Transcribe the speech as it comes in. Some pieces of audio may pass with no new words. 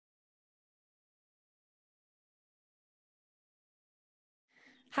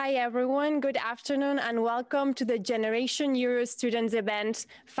Hi everyone, good afternoon and welcome to the Generation Euro Students event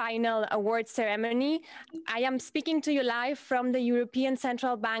final award ceremony. I am speaking to you live from the European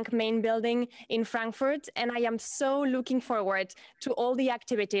Central Bank main building in Frankfurt, and I am so looking forward to all the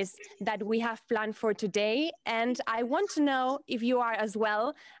activities that we have planned for today. And I want to know if you are as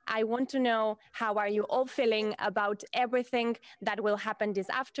well. I want to know how are you all feeling about everything that will happen this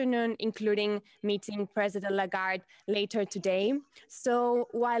afternoon, including meeting President Lagarde later today. So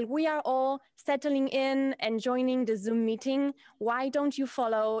while we are all settling in and joining the Zoom meeting, why don't you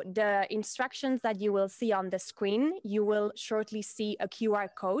follow the instructions that you will see on the screen? You will shortly see a QR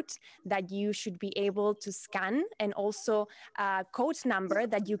code that you should be able to scan, and also a code number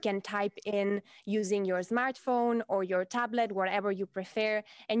that you can type in using your smartphone or your tablet, whatever you prefer,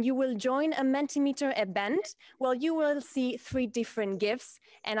 and you will join a Mentimeter event. Well, you will see 3 different gifts,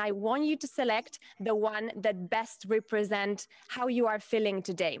 and I want you to select the one that best represents how you are feeling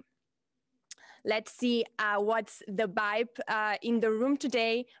today. Let's see what's the vibe in the room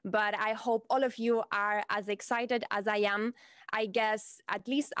today, but I hope all of you are as excited as I am. I guess at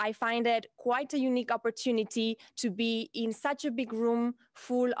least I find it quite a unique opportunity to be in such a big room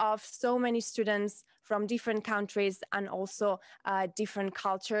full of so many students from different countries and also different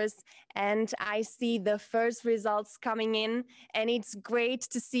cultures. And I see the first results coming in, and it's great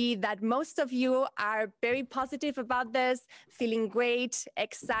to see that most of you are very positive about this, feeling great,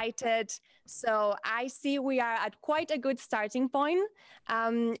 excited. So I see we are at quite a good starting point.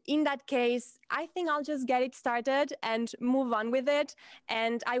 In that case, I think I'll just get it started and move on with it.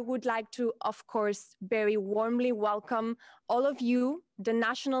 And I would like to, of course, very warmly welcome all of you, the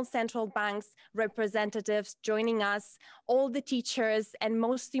national central banks representatives joining us, all the teachers, and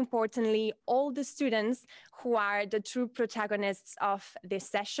most importantly, all the students who are the true protagonists of this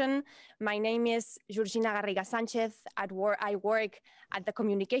session. My name is Georgina Garriga Sanchez. I work at the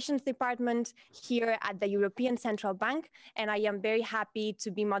communications department here at the European Central Bank, and I am very happy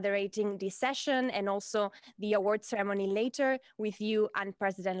to be moderating this session and also the award ceremony later with you and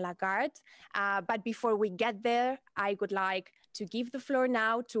President Lagarde. But before we get there, I would like to give the floor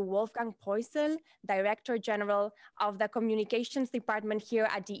now to Wolfgang Preußel, Director General of the Communications Department here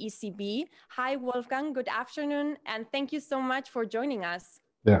at the ECB. Hi, Wolfgang, good afternoon, and thank you so much for joining us.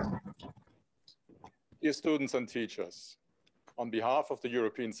 Yeah. Dear students and teachers, on behalf of the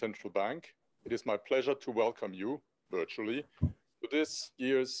European Central Bank, it is my pleasure to welcome you virtually to this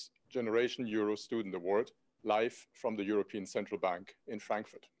year's Generation Euro Student Award, live from the European Central Bank in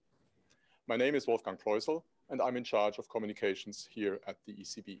Frankfurt. My name is Wolfgang Preußel, and I'm in charge of communications here at the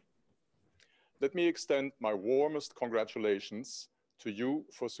ECB. Let me extend my warmest congratulations to you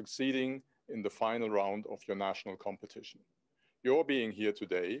for succeeding in the final round of your national competition. Your being here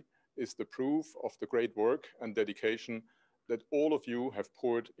today is the proof of the great work and dedication that all of you have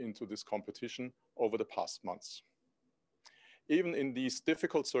poured into this competition over the past months. Even in these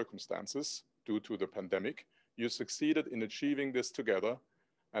difficult circumstances, due to the pandemic, you succeeded in achieving this together,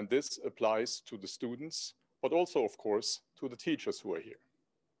 and this applies to the students, but also, of course, to the teachers who are here.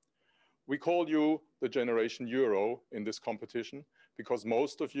 We call you the Generation Euro in this competition because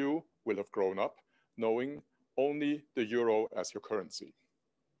most of you will have grown up knowing only the euro as your currency.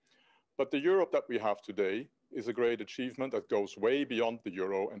 But the Europe that we have today is a great achievement that goes way beyond the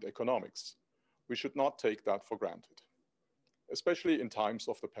euro and economics. We should not take that for granted. Especially in times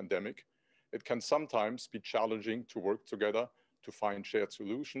of the pandemic, it can sometimes be challenging to work together to find shared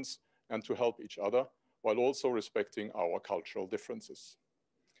solutions and to help each other, while also respecting our cultural differences.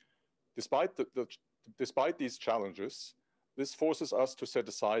 Despite these challenges, this forces us to set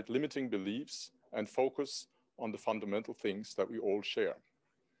aside limiting beliefs and focus on the fundamental things that we all share.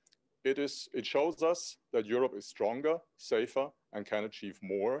 It shows us that Europe is stronger, safer, and can achieve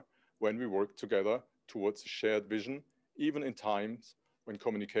more when we work together towards a shared vision, even in times when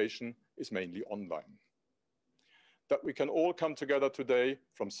communication is mainly online. That we can all come together today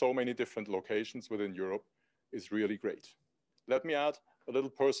from so many different locations within Europe is really great. Let me add a little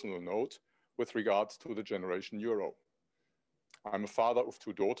personal note with regards to the Generation Euro. I'm a father of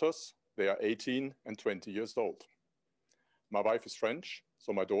 2 daughters. They are 18 and 20 years old. My wife is French,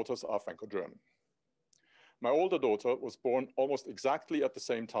 so my daughters are Franco-German. My older daughter was born almost exactly at the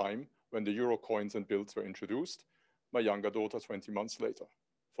same time when the euro coins and bills were introduced, my younger daughter 20 months later.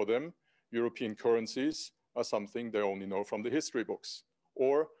 For them, European currencies are something they only know from the history books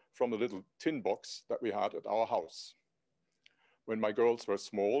or from a little tin box that we had at our house. When my girls were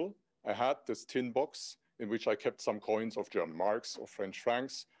small, I had this tin box in which I kept some coins of German marks, of French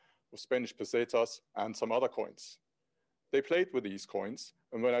francs, of Spanish pesetas, and some other coins. They played with these coins,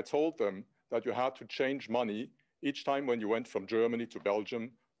 and when I told them that you had to change money each time when you went from Germany to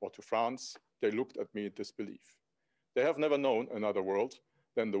Belgium or to France, they looked at me in disbelief. They have never known another world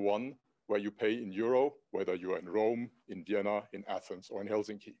than the one where you pay in euro, whether you are in Rome, in Vienna, in Athens, or in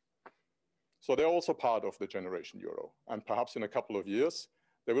Helsinki. So they're also part of the Generation Euro. And perhaps in a couple of years,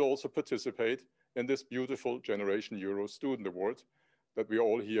 they will also participate in this beautiful Generation Euro Student Award that we are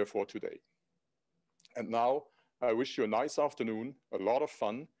all here for today. And now I wish you a nice afternoon, a lot of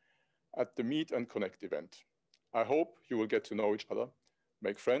fun at the Meet and Connect event. I hope you will get to know each other,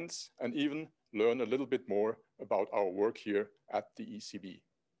 make friends, and even learn a little bit more about our work here at the ECB.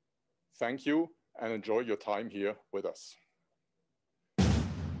 Thank you and enjoy your time here with us.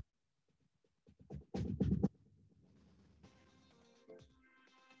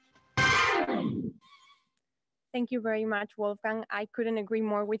 Thank you very much, Wolfgang. I couldn't agree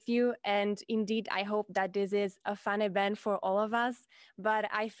more with you. And indeed, I hope that this is a fun event for all of us. But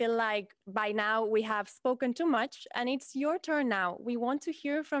I feel like by now we have spoken too much and it's your turn now. We want to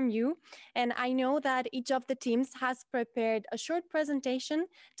hear from you. And I know that each of the teams has prepared a short presentation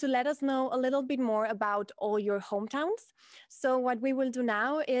to let us know a little bit more about all your hometowns. So what we will do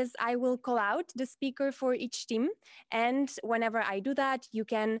now is I will call out the speaker for each team. And whenever I do that, you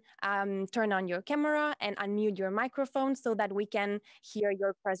can turn on your camera and unmute your microphone so that we can hear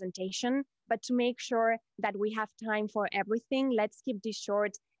your presentation. But to make sure that we have time for everything, let's keep this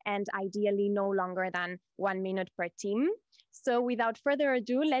short and ideally no longer than 1 minute per team. So without further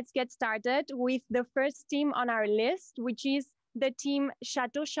ado, let's get started with the first team on our list, which is the team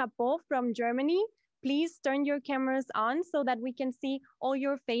Chateau Chapeau from Germany. Please turn your cameras on so that we can see all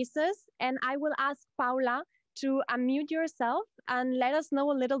your faces. And I will ask Paula to unmute yourself and let us know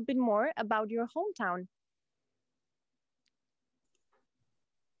a little bit more about your hometown.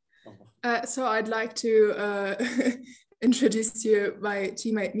 So I'd like to introduce you my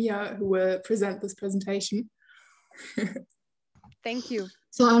teammate Mia, who will present this presentation. Thank you.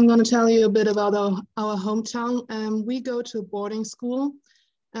 So I'm going to tell you a bit about our hometown. We go to a boarding school,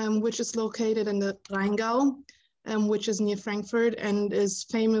 which is located in the Rheingau, which is near Frankfurt and is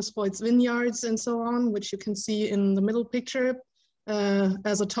famous for its vineyards and so on, which you can see in the middle picture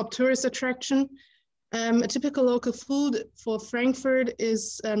as a top tourist attraction. A typical local food for Frankfurt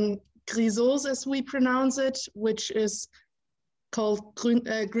is grisons, as we pronounce it, which is called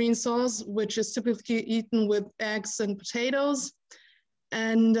green sauce, which is typically eaten with eggs and potatoes.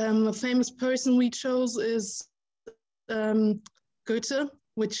 And a famous person we chose is Goethe,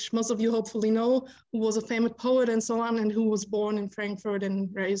 which most of you hopefully know, who was a famous poet and so on, and who was born in Frankfurt and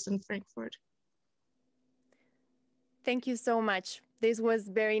raised in Frankfurt. Thank you so much. This was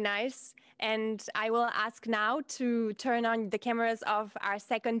very nice. And I will ask now to turn on the cameras of our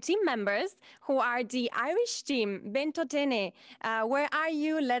second team members, who are the Irish team. Bentotene, where are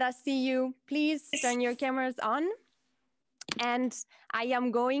you? Let us see you. Please turn your cameras on. And I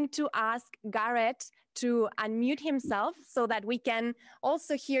am going to ask Garrett to unmute himself so that we can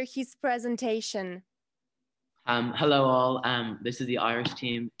also hear his presentation. Hello all, this is the Irish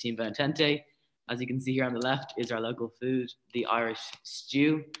team, Team Benetente. As you can see here on the left is our local food, the Irish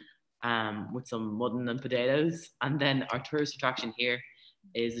stew, with some mutton and potatoes. And then our tourist attraction here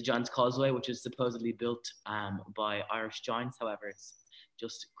is the Giant's Causeway, which is supposedly built by Irish giants. However, it's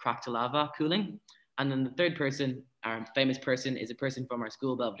just cracked to lava cooling. And then the third person, our famous person, is a person from our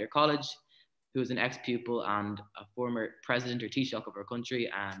school, Belvedere College, who is an ex-pupil and a former president or Taoiseach of our country,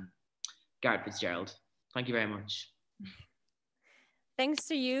 Garrett Fitzgerald. Thank you very much. Thanks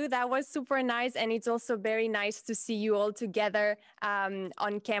to you. That was super nice. And it's also very nice to see you all together on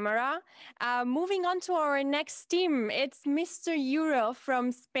camera. Moving on to our next team, it's Mr. Euro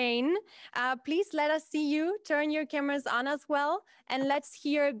from Spain. Please let us see you. Turn your cameras on as well. And let's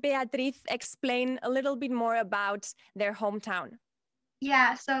hear Beatriz explain a little bit more about their hometown.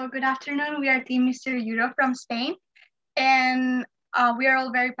 Yeah, so good afternoon. We are Team Mr. Euro from Spain. And we are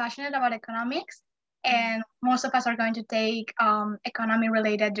all very passionate about economics. And most of us are going to take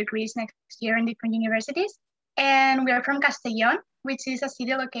economy-related degrees next year in different universities. And we are from Castellón, which is a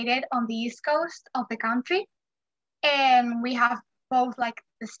city located on the east coast of the country. And we have both like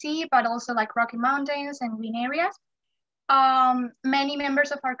the sea, but also like rocky mountains and green areas. Many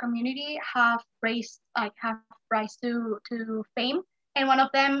members of our community have rise to fame. And one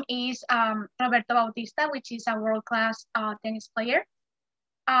of them is Roberto Bautista, which is a world-class tennis player.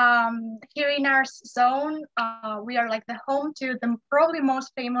 Here in our zone, we are like the home to the probably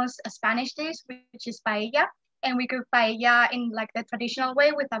most famous Spanish dish, which is paella. And we cook paella in like the traditional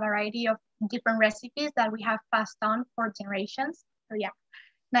way with a variety of different recipes that we have passed on for generations. So yeah,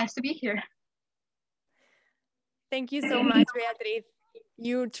 nice to be here. Thank you so much, Beatriz.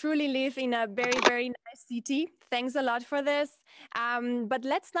 You truly live in a very, very nice city. Thanks a lot for this. But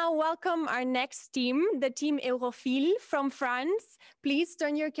let's now welcome our next team, the team Europhile from France. Please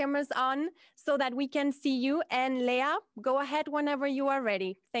turn your cameras on so that we can see you. And Leah, go ahead whenever you are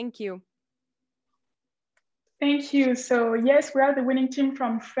ready. Thank you. Thank you. So yes, we are the winning team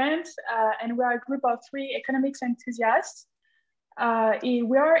from France, and we are a group of 3 economics enthusiasts.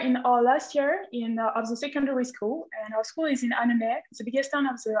 We are in our last year of the secondary school, and our school is in Annonay, the biggest town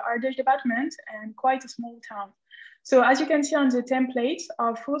of the Ardèche department and quite a small town. So as you can see on the template,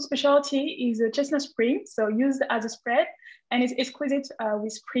 our food specialty is a chestnut spring, so used as a spread, and it's exquisite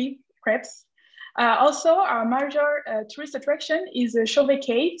with crepes. Also, our major tourist attraction is Chauvet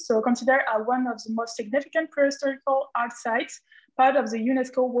Cave, so considered one of the most significant prehistorical art sites, part of the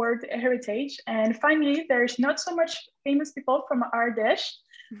UNESCO World Heritage. And finally, there's not so much famous people from Ardèche,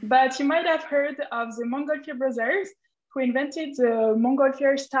 but you might have heard of the Montgolfier brothers, who invented the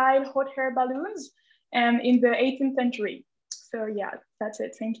Montgolfier style hot air balloons in the 18th century. So yeah, that's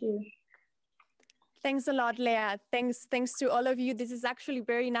it. Thank you. Thanks a lot, Leah. Thanks to all of you. This is actually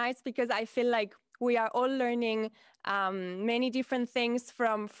very nice because I feel like we are all learning many different things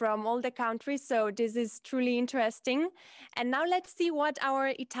from all the countries. So this is truly interesting. And now let's see what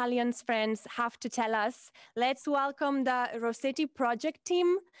our Italian friends have to tell us. Let's welcome the Rossetti project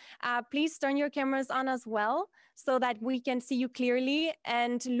team. Please turn your cameras on as well so that we can see you clearly.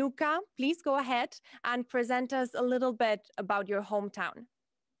 And Luca, please go ahead and present us a little bit about your hometown.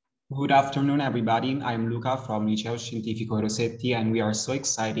 Good afternoon, everybody. I'm Luca from Liceo Scientifico Rossetti, and we are so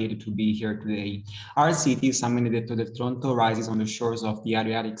excited to be here today. Our city, San Benedetto del Tronto, rises on the shores of the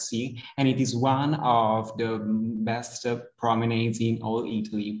Adriatic Sea, and it is one of the best promenades in all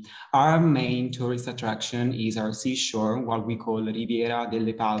Italy. Our main tourist attraction is our seashore, what we call Riviera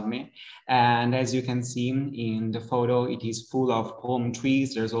delle Palme. And as you can see in the photo, it is full of palm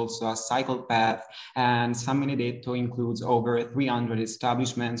trees. There's also a cycle path, and San Benedetto includes over 300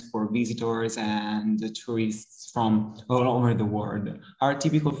 establishments for visitors and tourists from all over the world. Our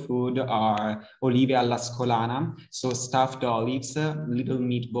typical food are olive alla scolana, so stuffed olives, little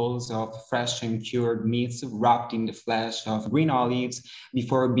meatballs of fresh and cured meats wrapped in the flesh of green olives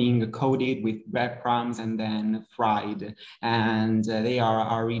before being coated with breadcrumbs and then fried. And they are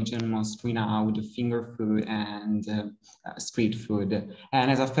our region's most renowned finger food and street food. And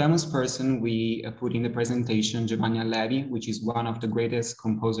as a famous person, we put in the presentation Giovanni Allevi, which is one of the greatest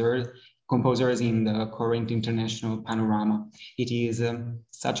composers in the current international panorama. It is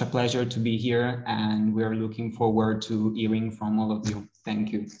such a pleasure to be here, and we are looking forward to hearing from all of you.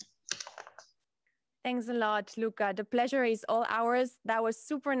 Thank you. Thanks a lot, Luca. The pleasure is all ours. That was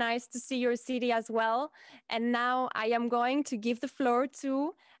super nice to see your city as well. And now I am going to give the floor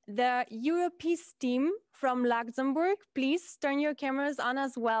to the Europees team from Luxembourg. Please turn your cameras on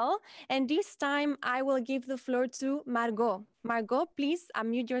as well. And this time I will give the floor to Margot. Margot, please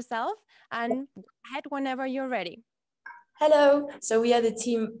unmute yourself and go ahead whenever you're ready. Hello, so we are the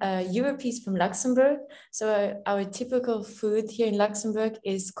team Europees from Luxembourg. So our typical food here in Luxembourg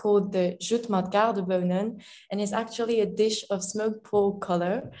is called the jute met gardebonen, and it's actually a dish of smoked pork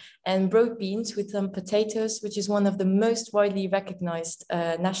color and broad beans with some potatoes, which is one of the most widely recognized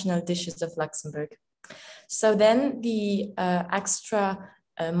national dishes of Luxembourg. So then the extra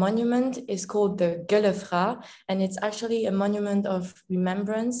monument is called the Gueulefra, and it's actually a monument of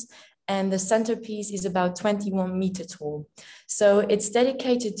remembrance. And the centerpiece is about 21 meters tall. So it's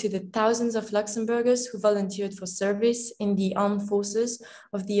dedicated to the thousands of Luxembourgers who volunteered for service in the armed forces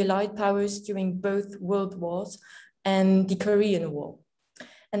of the Allied powers during both World Wars and the Korean War.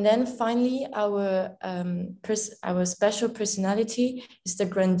 And then finally, our special personality is the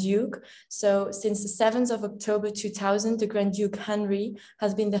Grand Duke. So since the 7th of October 2000, the Grand Duke Henry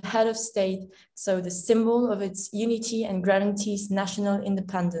has been the head of state, so the symbol of its unity and guarantees national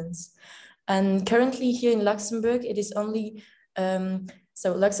independence. And currently here in Luxembourg, it is only,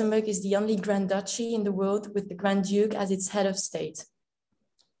 so Luxembourg is the only Grand Duchy in the world with the Grand Duke as its head of state.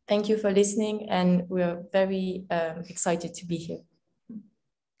 Thank you for listening, and we're very excited to be here.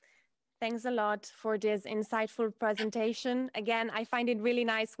 Thanks a lot for this insightful presentation. Again, I find it really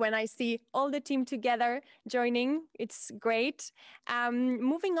nice when I see all the team together joining. It's great.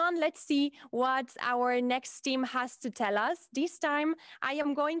 Moving on, let's see what our next team has to tell us. This time, I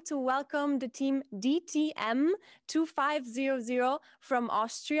am going to welcome the team DTM 2500 from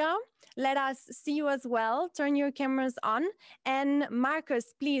Austria. Let us see you as well. Turn your cameras on. And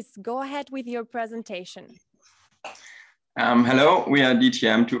Marcus, please go ahead with your presentation. Hello, we are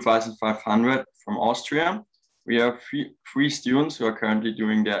DTM 2500 from Austria. We are three students who are currently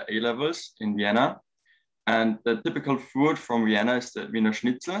doing their A-levels in Vienna. And the typical food from Vienna is the Wiener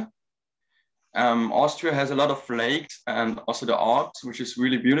Schnitzel. Austria has a lot of lakes and also the Alps, which is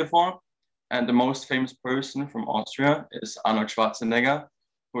really beautiful. And the most famous person from Austria is Arnold Schwarzenegger,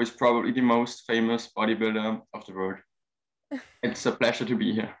 who is probably the most famous bodybuilder of the world. It's a pleasure to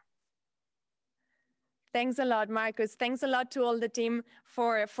be here. Thanks a lot, Marcus. Thanks a lot to all the team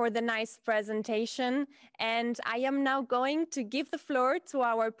for the nice presentation. And I am now going to give the floor to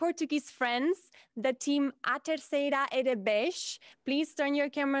our Portuguese friends, the team A Terceira e de Beige. Please turn your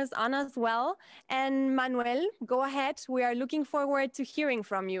cameras on as well. And Manuel, go ahead. We are looking forward to hearing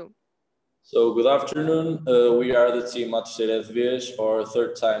from you. So good afternoon. We are the team A Terceira de Beige, or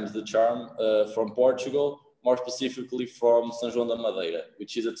third time's the charm, from Portugal, more specifically from São João da Madeira,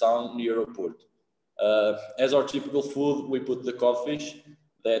 which is a town near Oporto. As our typical food, we put the codfish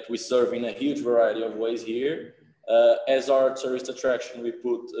that we serve in a huge variety of ways here. As our tourist attraction, we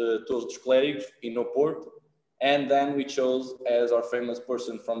put Torre dos Clérigos in Oporto. And then we chose as our famous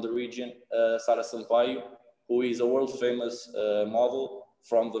person from the region, Sara Sampaio, who is a world famous model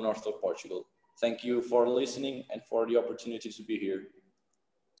from the north of Portugal. Thank you for listening and for the opportunity to be here.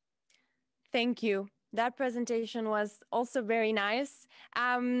 Thank you. That presentation was also very nice.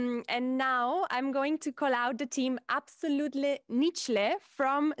 And now I'm going to call out the team Absolutely Ničle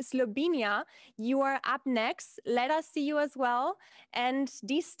from Slovenia. You are up next. Let us see you as well. And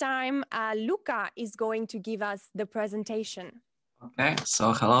this time, Luka is going to give us the presentation. Okay,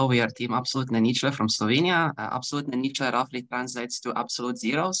 so hello, we are team Absolutne Ničle from Slovenia. Absolutne Ničle roughly translates to absolute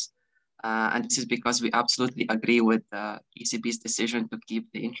zeros. And this is because we absolutely agree with the ECB's decision to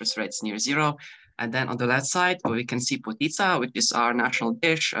keep the interest rates near zero. And then on the left side, we can see potica, which is our national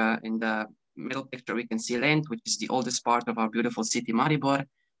dish. In the middle picture, we can see Lent, which is the oldest part of our beautiful city, Maribor.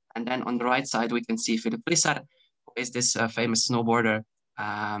 And then on the right side, we can see Filip Plisar, who is this famous snowboarder,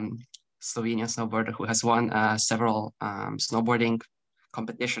 Slovenian snowboarder who has won several snowboarding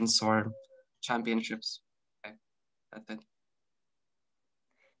competitions or championships. Okay, that's it.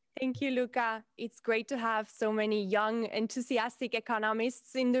 Thank you, Luka. It's great to have so many young, enthusiastic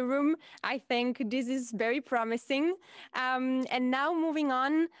economists in the room. I think this is very promising. And now moving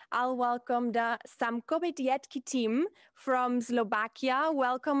on, I'll welcome the Samkovietki team from Slovakia.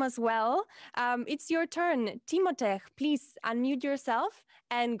 Welcome as well. It's your turn. Timotej, please unmute yourself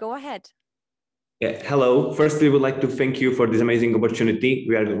and go ahead. Yeah, hello. Firstly, we would like to thank you for this amazing opportunity.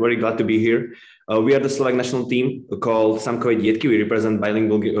 We are very glad to be here. We are the Slovak national team called Samkovietki. We represent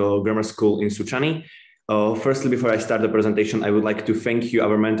bilingual grammar school in Sučany. Firstly, before I start the presentation, I would like to thank you,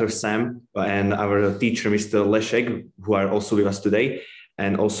 our mentor Sam, and our teacher, Mr. Leszek, who are also with us today.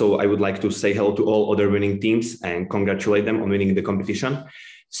 And also, I would like to say hello to all other winning teams and congratulate them on winning the competition.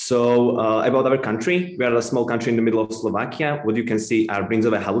 So about our country, we are a small country in the middle of Slovakia. What you can see are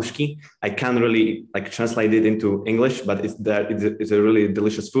brinzové halušky. I can't really translate it into English, but it's a really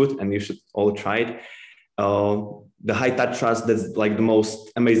delicious food and you should all try it. The High Tatras, that's like the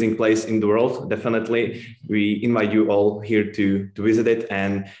most amazing place in the world. Definitely, we invite you all here to visit it.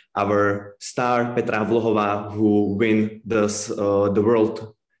 And our star, Petra Vlhová, who win the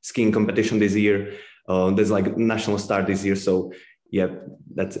world skiing competition this year, there's like national star this year. So yeah,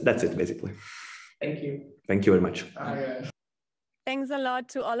 that's it basically. Thank you. Thank you very much. Thanks a lot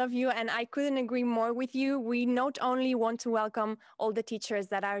to all of you, and I couldn't agree more with you. We not only want to welcome all the teachers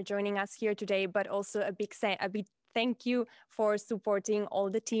that are joining us here today, but also a big thank you for supporting all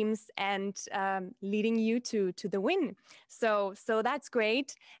the teams and leading you to the win. So that's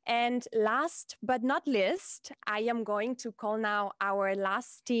great. And last but not least, I am going to call now our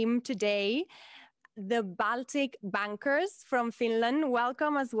last team today, the Baltic Bankers from Finland.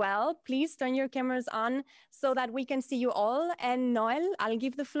 Welcome as well. Please turn your cameras on so that we can see you all. And Noel, I'll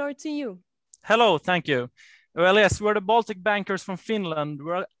give the floor to you. Hello, thank you. Well, yes, we're the Baltic Bankers from Finland.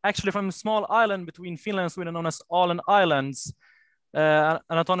 We're actually from a small island between Finland and Sweden known as Åland Islands, an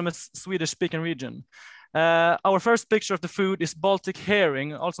autonomous Swedish-speaking region. Our first picture of the food is Baltic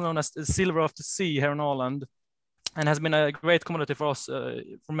herring, also known as the silver of the sea here in Åland, and has been a great commodity for us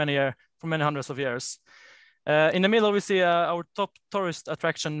for many hundreds of years. In the middle, we see our top tourist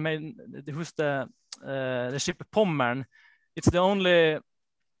attraction, who's the ship Pommern. It's the only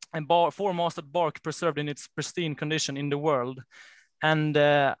four-masted bark preserved in its pristine condition in the world. And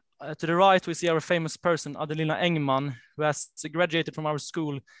to the right, we see our famous person, Adelina Engman, who has graduated from our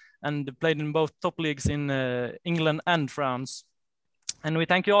school and played in both top leagues in England and France. And we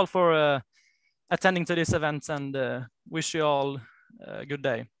thank you all for attending to this event and wish you all a good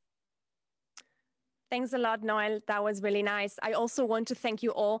day. Thanks a lot, Noel. That was really nice. I also want to thank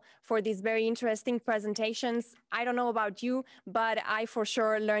you all for these very interesting presentations. I don't know about you, but I for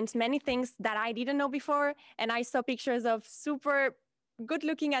sure learned many things that I didn't know before. And I saw pictures of super good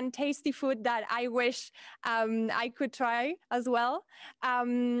looking and tasty food that I wish I could try as well.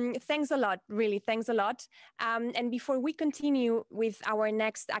 Thanks a lot, really, thanks a lot. And before we continue with our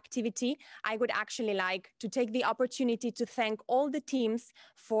next activity, I would actually like to take the opportunity to thank all the teams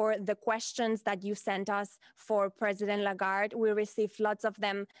for the questions that you sent us for President Lagarde. We received lots of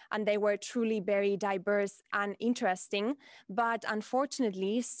them and they were truly very diverse and interesting. But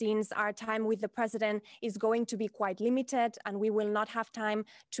unfortunately, since our time with the President is going to be quite limited and we will not have time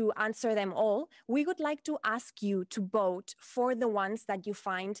to answer them all, we would like to ask you to vote for the ones that you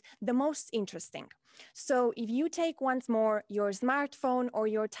find the most interesting. So if you take once more your smartphone or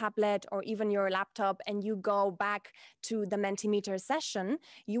your tablet or even your laptop and you go back to the Mentimeter session,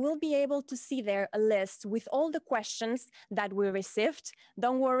 you will be able to see there a list with all the questions that we received.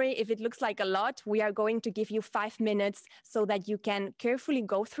 Don't worry if it looks like a lot. We are going to give you 5 minutes so that you can carefully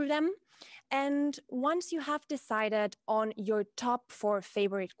go through them. And once you have decided on your top 4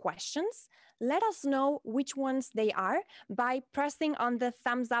 favorite questions, let us know which ones they are by pressing on the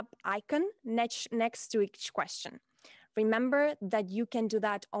thumbs up icon next to each question. Remember that you can do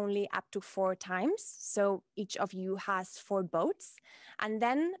that only up to 4 times. So each of you has 4 votes. And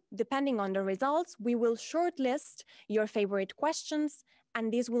then depending on the results, we will shortlist your favorite questions.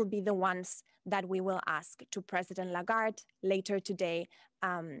 And these will be the ones that we will ask to President Lagarde later today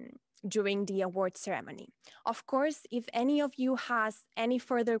during the award ceremony. Of course, if any of you has any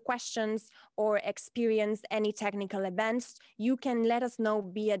further questions or experience any technical events, you can let us know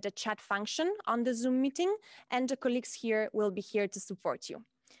via the chat function on the Zoom meeting, and the colleagues here will be here to support you.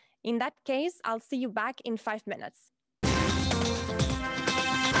 In that case, I'll see you back in 5 minutes.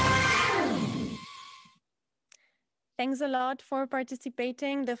 Thanks a lot for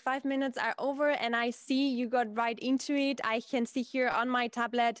participating. The 5 minutes are over and I see you got right into it. I can see here on my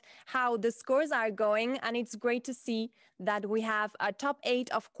tablet how the scores are going, and it's great to see that we have a top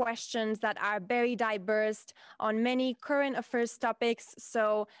 8 of questions that are very diverse on many current affairs topics.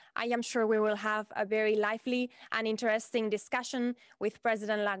 So I am sure we will have a very lively and interesting discussion with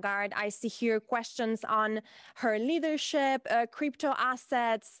President Lagarde. I see here questions on her leadership, crypto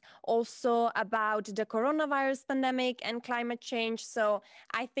assets, also about the coronavirus pandemic and climate change. So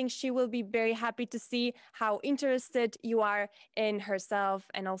I think she will be very happy to see how interested you are in herself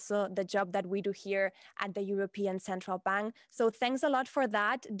and also the job that we do here at the European Central Bank. So thanks a lot for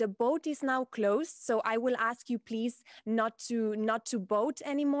that. The vote is now closed. So I will ask you please not to vote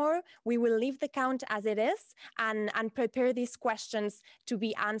anymore. We will leave the count as it is and prepare these questions to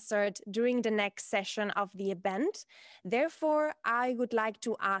be answered during the next session of the event. Therefore, I would like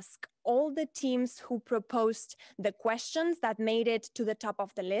to ask all the teams who proposed the questions that made it to the top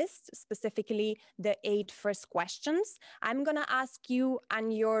of the list, specifically the 8 first questions. I'm gonna ask you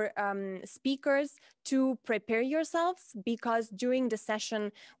and your speakers to prepare yourselves, because during the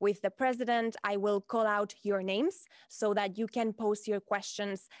session with the president, I will call out your names so that you can post your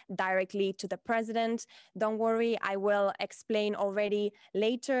questions directly to the president. Don't worry, I will explain already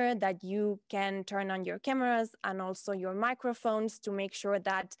later that you can turn on your cameras and also your microphones to make sure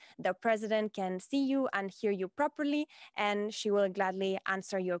that the president can see you and hear you properly, and she will gladly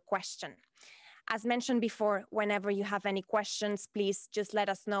answer your question. As mentioned before, whenever you have any questions, please just let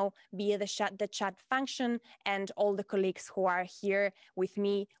us know via the chat function, and all the colleagues who are here with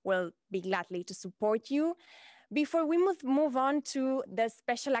me will be gladly to support you. Before we move on to the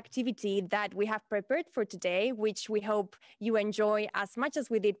special activity that we have prepared for today, which we hope you enjoy as much as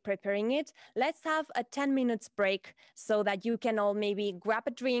we did preparing it, let's have a 10 minutes break so that you can all maybe grab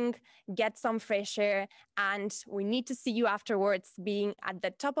a drink, get some fresh air, and we need to see you afterwards being at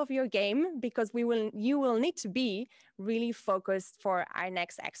the top of your game, because you will need to be really focused for our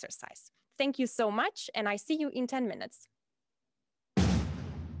next exercise. Thank you so much, and I see you in 10 minutes.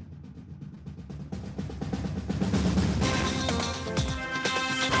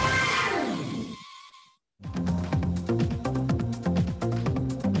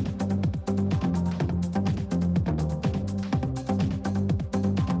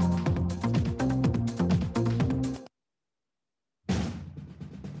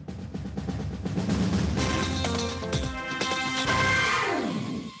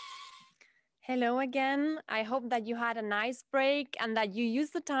 Hello again. I hope that you had a nice break and that you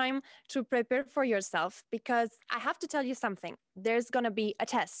used the time to prepare for yourself, because I have to tell you something. There's going to be a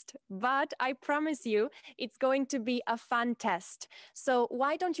test, but I promise you it's going to be a fun test. So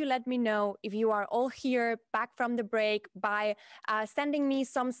why don't you let me know if you are all here back from the break by sending me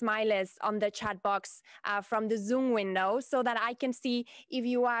some smileys on the chat box from the Zoom window so that I can see if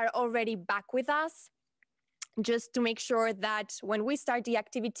you are already back with us, just to make sure that when we start the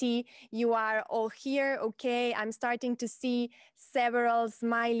activity, you are all here. Okay, I'm starting to see several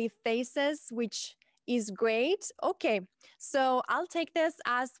smiley faces, which is great. Okay, so I'll take this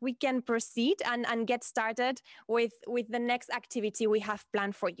as we can proceed and get started with the next activity we have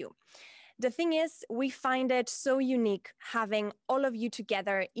planned for you. The thing is, we find it so unique having all of you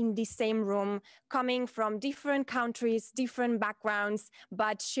together in the same room, coming from different countries, different backgrounds,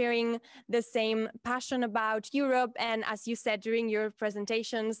 but sharing the same passion about Europe. And as you said during your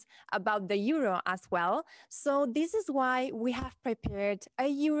presentations, about the euro as well. So this is why we have prepared a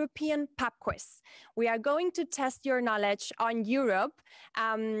European pub quiz. We are going to test your knowledge on Europe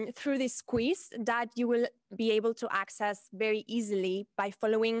through this quiz that you will be able to access very easily by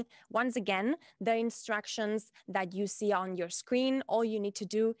following, once again, the instructions that you see on your screen. All you need to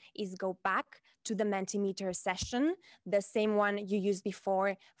do is go back to the Mentimeter session, the same one you used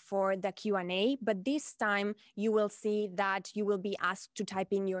before for the Q&A, but this time you will see that you will be asked to type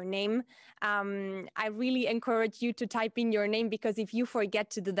in your name. I really encourage you to type in your name, because if you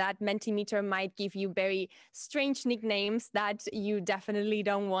forget to do that, Mentimeter might give you very strange nicknames that you definitely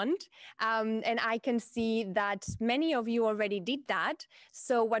don't want. And I can see that many of you already did that.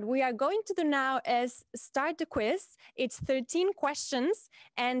 So what we are going to do now is start the quiz. It's 13 questions,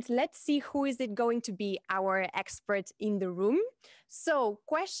 and let's see who is it going to be our expert in the room. So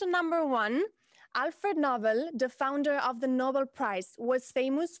question number 1, Alfred Nobel, the founder of the Nobel Prize, was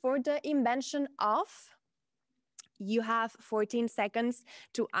famous for the invention of... You have 14 seconds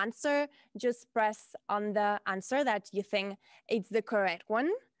to answer. Just press on the answer that you think it's the correct one.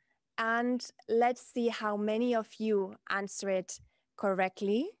 And let's see how many of you answer it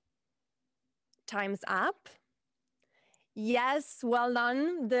correctly. Time's up. Yes, well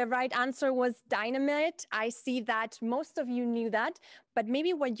done. The right answer was dynamite. I see that most of you knew that, but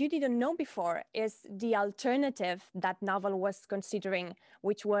maybe what you didn't know before is the alternative that Nobel was considering,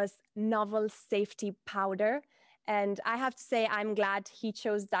 which was novel safety powder. And I have to say, I'm glad he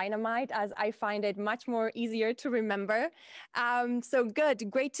chose dynamite, as I find it much more easier to remember. So good,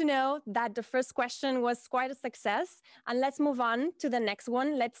 great to know that the first question was quite a success. And let's move on to the next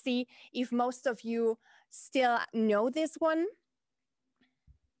one. Let's see if most of you still know this one.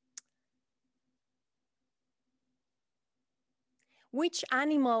 Which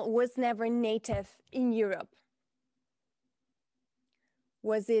animal was never native in Europe?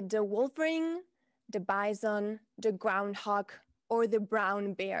 Was it the wolverine, the bison, the groundhog, or the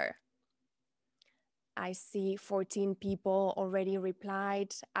brown bear? I see 14 people already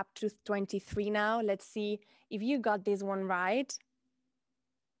replied, up to 23 now. Let's see if you got this one right.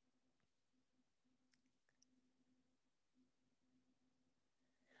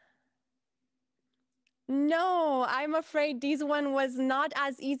 No, I'm afraid this one was not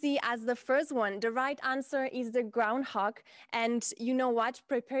as easy as the first one. The right answer is the groundhog. And you know what?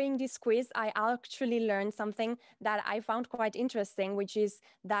 Preparing this quiz, I actually learned something that I found quite interesting, which is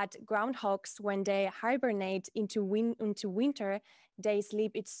that groundhogs, when they hibernate into winter, they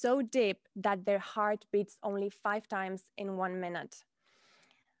sleep. It's so deep that their heart beats only 5 times in 1 minute.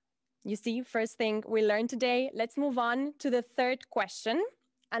 You see, first thing we learned today. Let's move on to the third question.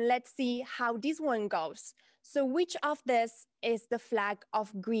 And let's see how this one goes. So which of this is the flag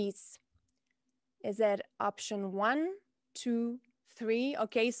of Greece? Is it option 1, 2, 3?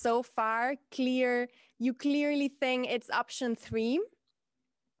 Okay, so far clear. You clearly think it's option 3.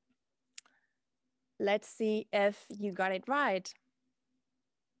 Let's see if you got it right.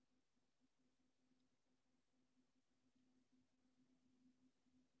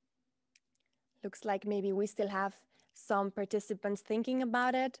 Looks like maybe we still have some participants thinking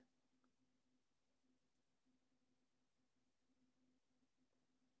about it.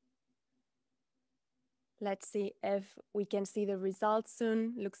 Let's see if we can see the results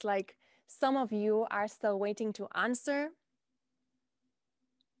soon. Looks like some of you are still waiting to answer.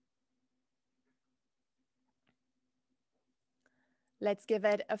 Let's give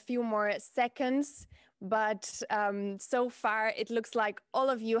it a few more seconds, but so far it looks like all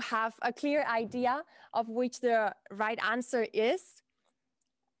of you have a clear idea of which the right answer is.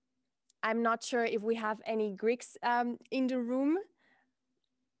 I'm not sure if we have any Greeks in the room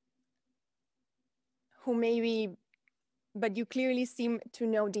who maybe but you clearly seem to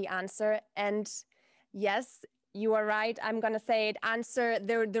know the answer. And yes, you are right. I'm going to say it.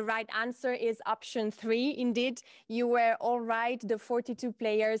 The right answer is option 3. Indeed, you were all right. The 42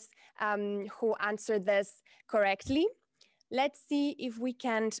 players who answered this correctly. Let's see if we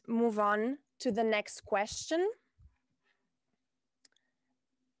can move on to the next question.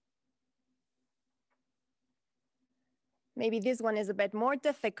 Maybe this one is a bit more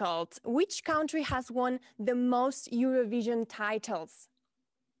difficult. Which country has won the most Eurovision titles?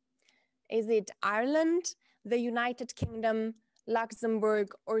 Is it Ireland, the United Kingdom,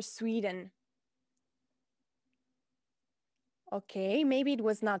 Luxembourg, or Sweden? Okay, maybe it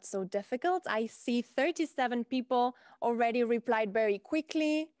was not so difficult. I see 37 people already replied very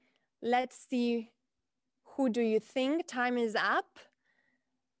quickly. Let's see, who do you think? Time is up.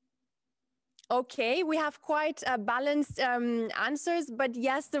 Okay, we have quite balanced answers, but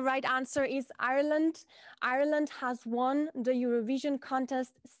yes, the right answer is Ireland. Ireland has won the Eurovision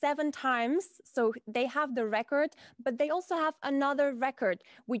contest 7 times, so they have the record, but they also have another record,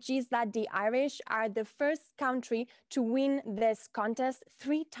 which is that the Irish are the first country to win this contest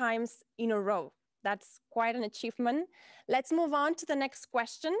 3 times in a row. That's quite an achievement. Let's move on to the next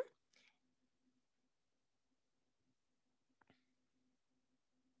question.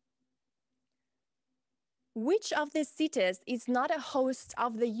 Which of these cities is not a host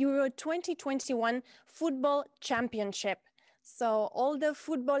of the Euro 2021 Football Championship? So all the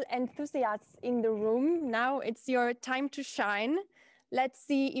football enthusiasts in the room, now it's your time to shine. Let's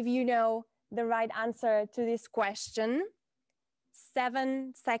see if you know the right answer to this question.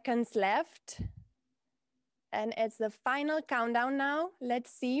 7 seconds left. And it's the final countdown now. Let's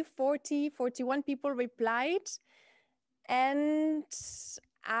see, 41 people replied. And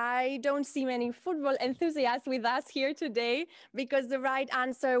I don't see many football enthusiasts with us here today because the right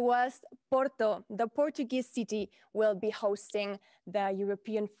answer was Porto. The Portuguese city will be hosting the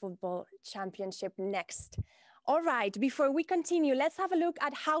European Football Championship next. All right, before we continue, let's have a look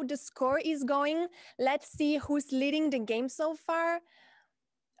at how the score is going. Let's see who's leading the game so far.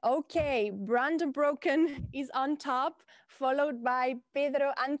 Okay, Brandon Broken is on top, followed by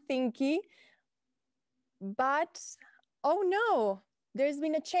Pedro Anthinki. But oh no, there's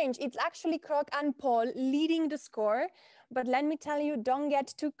been a change. It's actually Krok and Paul leading the score. But let me tell you, don't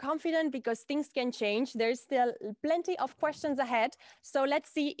get too confident because things can change. There's still plenty of questions ahead. So let's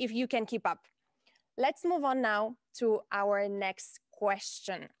see if you can keep up. Let's move on now to our next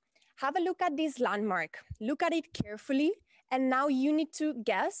question. Have a look at this landmark. Look at it carefully. And now you need to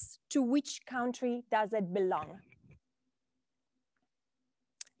guess to which country does it belong.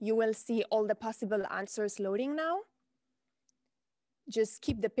 You will see all the possible answers loading now. Just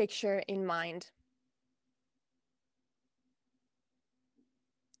keep the picture in mind.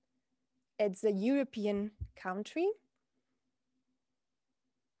 It's a European country.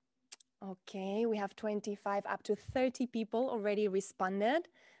 Okay, we have 25 up to 30 people already responded.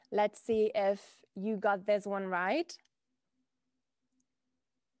 Let's see if you got this one right.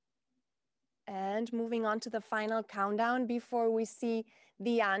 And moving on to the final countdown before we see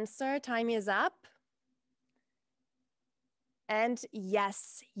the answer, time is up. And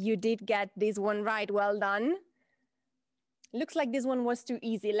yes, you did get this one right. Well done. Looks like this one was too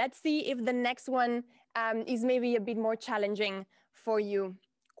easy. Let's see if the next one is maybe a bit more challenging for you.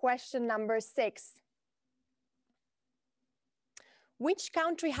 Question number 6. Which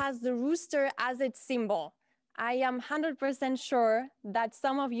country has the rooster as its symbol? I am 100% sure that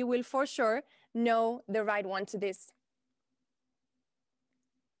some of you will for sure know the right one to this.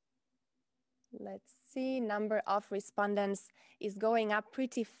 Let's see, number of respondents is going up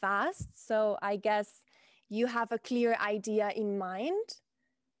pretty fast. So I guess you have a clear idea in mind.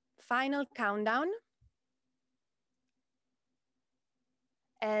 Final countdown.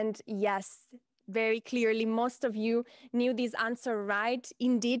 And yes, very clearly, most of you knew this answer right.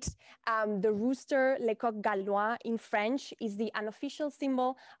 Indeed, the rooster, le coq gallois in French, is the unofficial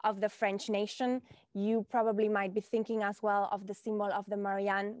symbol of the French nation. You probably might be thinking as well of the symbol of the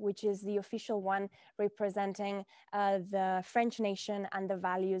Marianne, which is the official one representing the French nation and the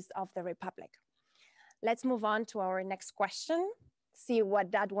values of the Republic. Let's move on to our next question, see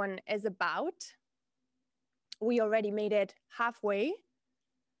what that one is about. We already made it halfway.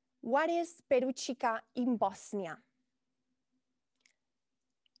 What is Perućica in Bosnia?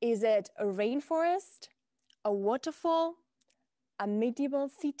 Is it a rainforest, a waterfall, a medieval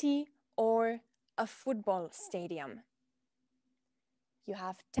city, or a football stadium? You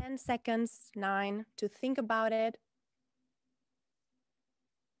have 10 seconds, 9, to think about it.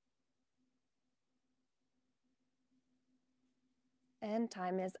 And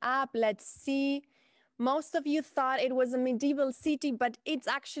time is up. Let's see. Most of you thought it was a medieval city, but it's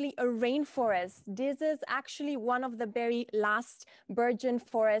actually a rainforest. This is actually one of the very last virgin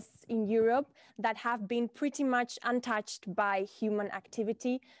forests in Europe that have been pretty much untouched by human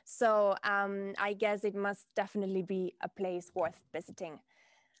activity. So I guess it must definitely be a place worth visiting.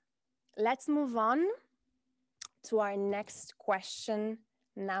 Let's move on to our next question,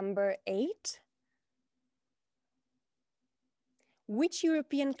 number 8. Which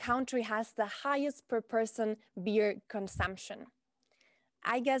European country has the highest per person beer consumption?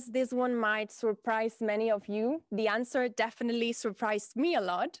 I guess this one might surprise many of you. The answer definitely surprised me a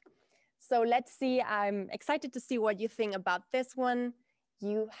lot. So let's see, I'm excited to see what you think about this one.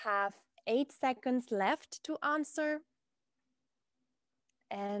 You have 8 seconds left to answer.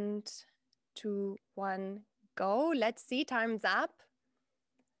 And 2, 1, go. Let's see, time's up.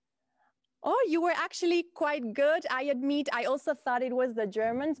 Oh, you were actually quite good. I admit, I also thought it was the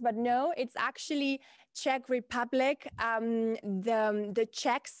Germans, but no, it's actually Czech Republic. The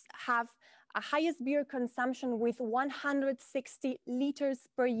Czechs have a highest beer consumption with 160 liters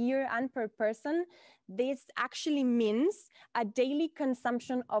per year and per person. This actually means a daily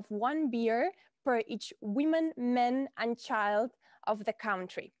consumption of 1 beer per each woman, man, and child of the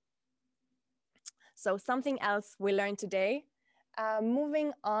country. So something else we learned today.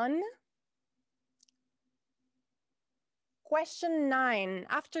 Moving on. Question 9.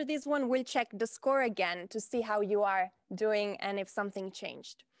 After this one, we'll check the score again to see how you are doing and if something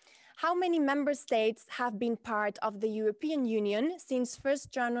changed. How many member states have been part of the European Union since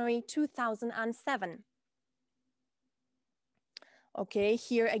 1st January 2007? Okay,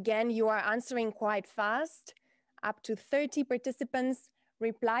 here again, you are answering quite fast. Up to 30 participants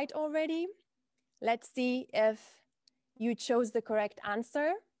replied already. Let's see if you chose the correct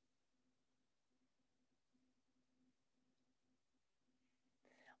answer.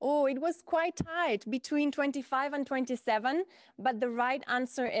 Oh, it was quite tight between 25 and 27, but the right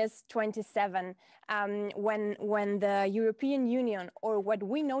answer is 27. When the European Union, or what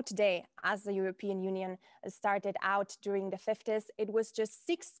we know today as the European Union, started out during the 50s, it was just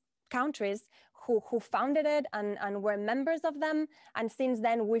 6 countries who founded it and were members of them. And since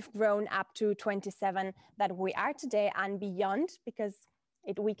then, we've grown up to 27 that we are today and beyond, because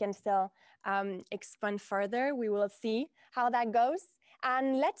we can still expand further. We will see how that goes.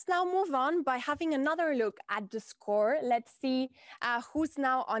 And let's now move on by having another look at the score. Let's see who's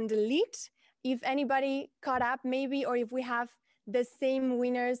now on the lead. If anybody caught up maybe, or if we have the same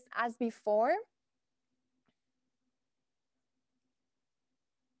winners as before.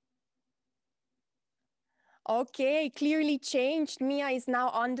 Okay, clearly changed. Mia is now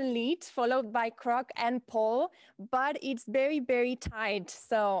on the lead, followed by Croc and Paul, but it's very, very tight.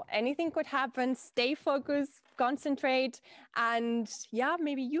 So anything could happen. Stay focused, concentrate, and yeah,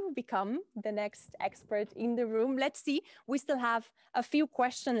 maybe you become the next expert in the room. Let's see. We still have a few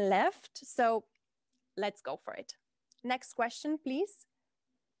questions left, so let's go for it. Next question, please.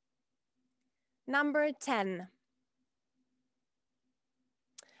 Number 10.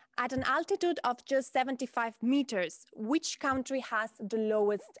 At an altitude of just 75 meters, which country has the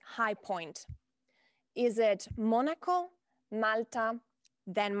lowest high point? Is it Monaco, Malta,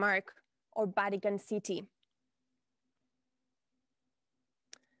 Denmark, or Vatican City?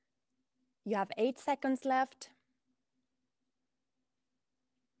 You have 8 seconds left.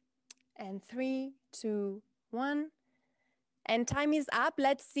 And 3, 2, 1. And time is up.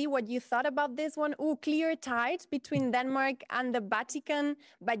 Let's see what you thought about this one. Oh, clear tight between Denmark and the Vatican.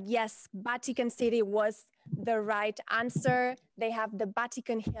 But yes, Vatican City was the right answer. They have the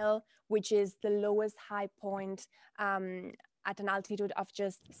Vatican Hill, which is the lowest high point at an altitude of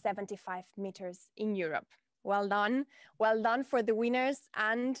just 75 meters in Europe. Well done. Well done for the winners.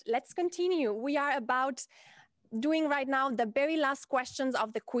 And let's continue. We are about doing right now the very last questions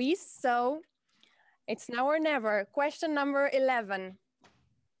of the quiz. So it's now or never. Question number 11.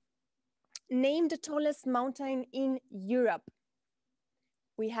 Name the tallest mountain in Europe.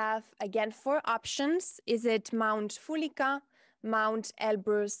 We have, again, 4 options. Is it Mount Fulica, Mount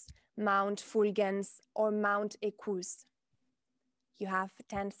Elbrus, Mount Fulgens, or Mount Equus? You have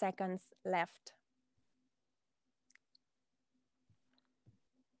 10 seconds left.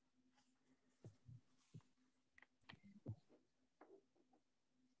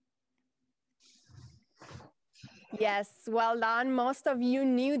 Yes, well done. Most of you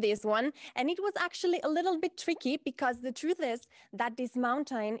knew this one. And it was actually a little bit tricky because the truth is that this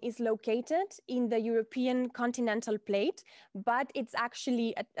mountain is located in the European continental plate, but it's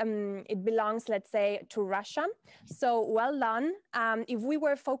actually, it belongs, let's say, to Russia. So well done. If we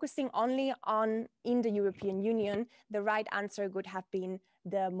were focusing only on in the European Union, the right answer would have been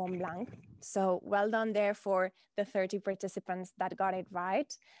the Mont Blanc. So well done there for the 30 participants that got it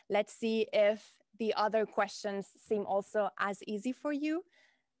right. Let's see if the other questions seem also as easy for you.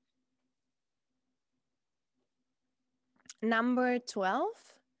 Number 12.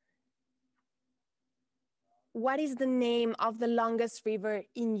 What is the name of the longest river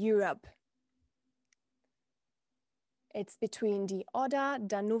in Europe? It's between the Oder,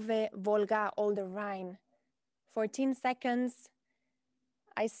 Danube, Volga, or the Rhine. 14 seconds.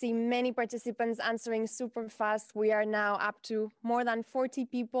 I see many participants answering super fast. We are now up to more than 40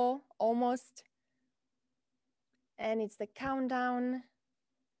 people, almost. And it's the countdown.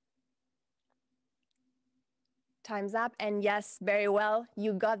 Time's up. And yes, very well.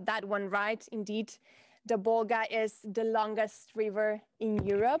 You got that one right. Indeed, the Volga is the longest river in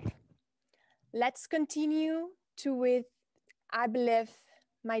Europe. Let's continue with, I believe,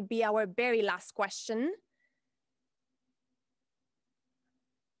 might be our very last question.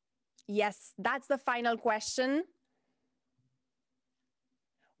 Yes, that's the final question.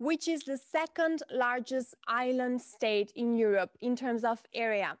 Which is the second largest island state in Europe in terms of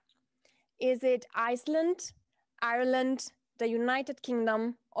area? Is it Iceland, Ireland, the United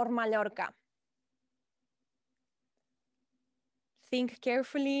Kingdom, or Mallorca? Think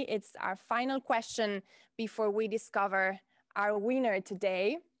carefully. It's our final question before we discover our winner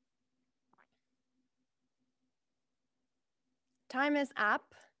today. Time is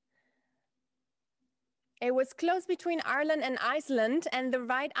up. It was close between Ireland and Iceland, and the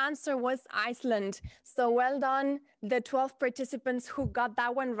right answer was Iceland. So well done, the 12 participants who got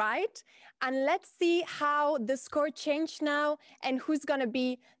that one right. And let's see how the score changed now and who's gonna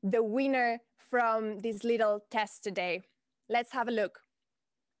be the winner from this little test today. Let's have a look.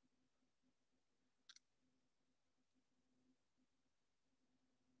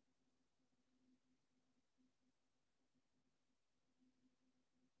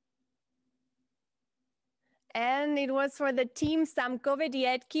 And it was for the team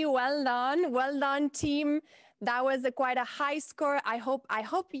Samkovic-Yetki. Well done, team. That was quite a high score. I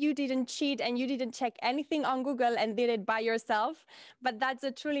hope you didn't cheat and you didn't check anything on Google and did it by yourself. But that's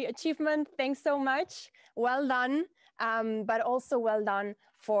a truly achievement. Thanks so much. Well done. But also well done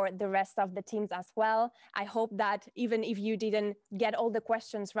for the rest of the teams as well. I hope that even if you didn't get all the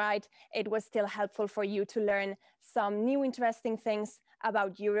questions right, it was still helpful for you to learn some new interesting things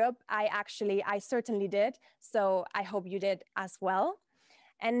about Europe. I certainly did. So I hope you did as well.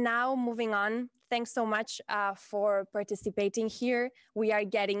 And now moving on, thanks so much for participating here. We are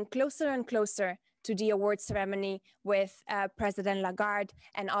getting closer and closer to the award ceremony with President Lagarde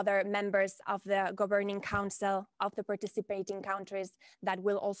and other members of the governing council of the participating countries that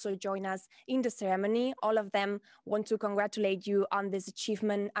will also join us in the ceremony. All of them want to congratulate you on this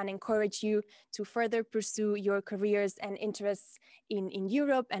achievement and encourage you to further pursue your careers and interests in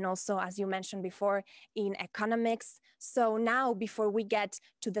Europe and also, as you mentioned before, in economics. So now, before we get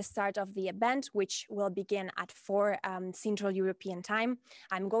to the start of the event, which will begin at 4 Central European time,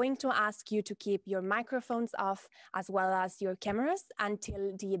 I'm going to ask you to keep your microphones off as well as your cameras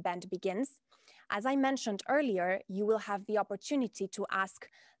until the event begins. As I mentioned earlier, you will have the opportunity to ask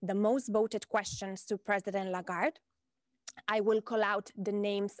the most voted questions to President Lagarde. I will call out the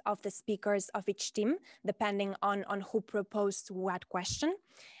names of the speakers of each team, depending on who proposed what question.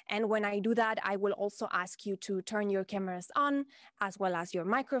 And when I do that, I will also ask you to turn your cameras on, as well as your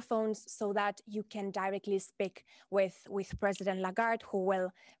microphones, so that you can directly speak with President Lagarde, who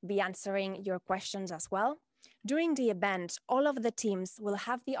will be answering your questions as well. During the event, all of the teams will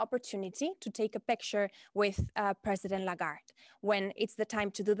have the opportunity to take a picture with President Lagarde. When it's the time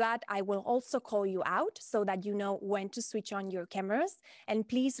to do that, I will also call you out so that you know when to switch on your cameras. And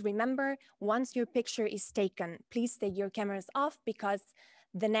please remember, once your picture is taken, please take your cameras off, because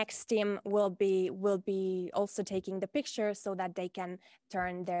the next team will be also taking the picture so that they can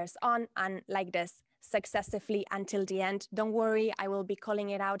turn theirs on, and like this, successively until the end. Don't worry, I will be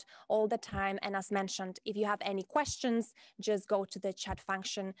calling it out all the time. And as mentioned, if you have any questions, just go to the chat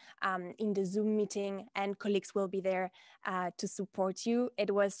function in the Zoom meeting, and colleagues will be there to support you.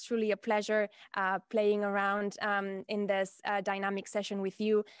 It was truly a pleasure playing around in this dynamic session with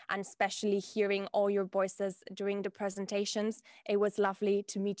you, and especially hearing all your voices during the presentations. It was lovely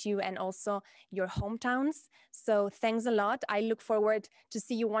to meet you and also your hometowns. So thanks a lot. I look forward to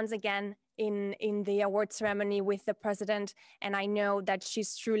see you once again in the award ceremony with the president, and I know that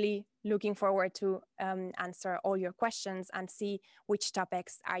she's truly looking forward to answer all your questions and see which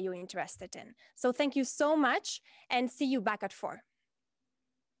topics are you interested in. So thank you so much, and see you back at 4.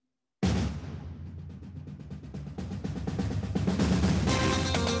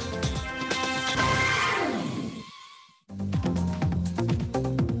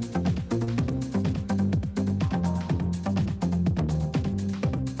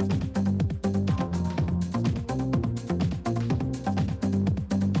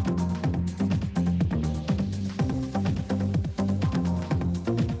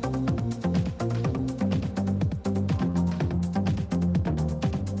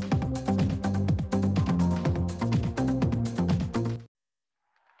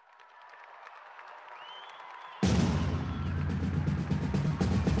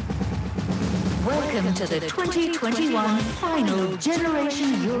 Welcome to the 2021 final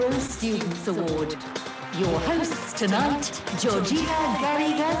Generation Euro Students Award. Your hosts tonight, Georgina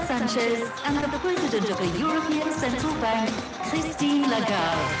Garriga Sanchez and the President of the European Central Bank, Christine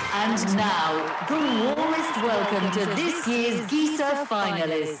Lagarde. And now, the warmest welcome to this year's GISA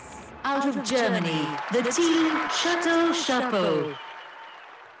finalists. Out of Germany, the team Chateau Chapeau.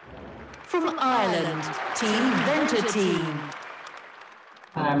 From Ireland, Team Venture Team.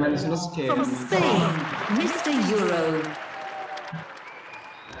 From Spain, Mr. Euro.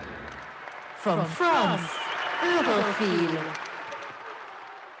 From France, Eurofil.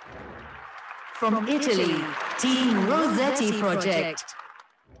 From Italy, Team Rossetti Project.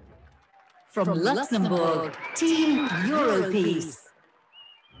 From Luxembourg, Team Europeace.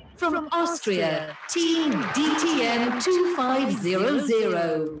 From Austria, Team DTM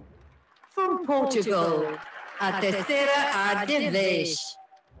 2500. From Portugal, A Terceira A de Vez.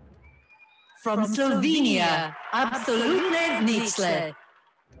 From Slovenia, Absolutne Ničle.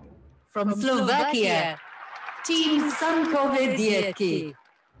 From Slovakia, Team Sankove Dietki.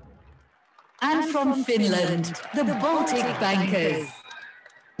 And from Finland, the Baltic Bankers.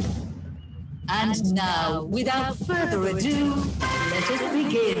 And now, without further ado, let us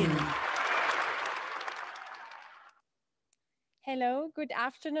begin. Hello, good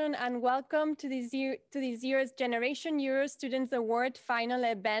afternoon, and welcome to this year's Generation Euro Students Award final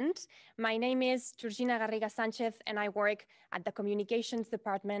event. My name is Georgina Garriga Sanchez, and I work at the Communications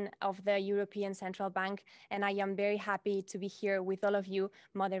Department of the European Central Bank, and I am very happy to be here with all of you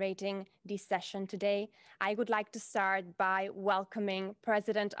moderating this session today. I would like to start by welcoming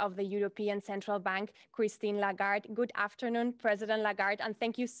President of the European Central Bank, Christine Lagarde. Good afternoon, President Lagarde, and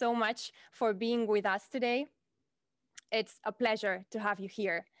thank you so much for being with us today. It's a pleasure to have you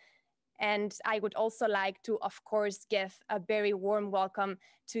here. And I would also like to, of course, give a very warm welcome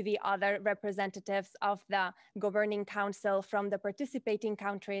to the other representatives of the Governing Council from the participating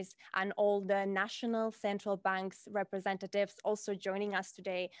countries and all the national central banks representatives also joining us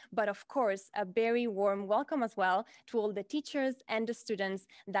today. But of course, a very warm welcome as well to all the teachers and the students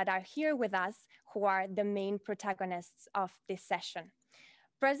that are here with us, who are the main protagonists of this session.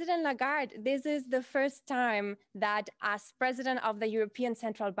 President Lagarde, this is the first time that as President of the European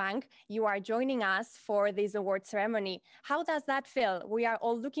Central Bank, you are joining us for this award ceremony. How does that feel? We are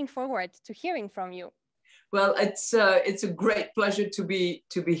all looking forward to hearing from you. Well, it's a great pleasure to be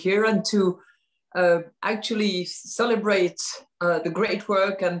here and to actually celebrate the great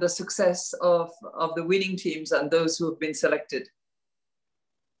work and the success of the winning teams and those who have been selected.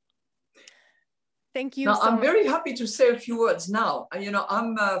 Thank you. Now, I'm very happy to say a few words now. You know,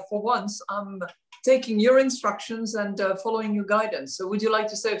 for once, I'm taking your instructions and following your guidance. So would you like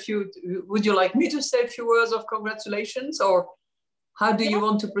me to say a few words of congratulations, or how do you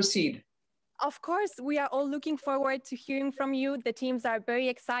want to proceed? Of course, we are all looking forward to hearing from you. The teams are very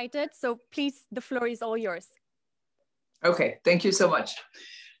excited. So please, the floor is all yours. Okay, thank you so much.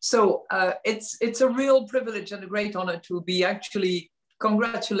 So it's a real privilege and a great honor to be actually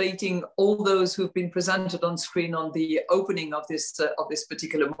congratulating all those who've been presented on screen on the opening of this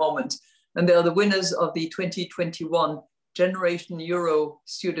particular moment. And they are the winners of the 2021 Generation Euro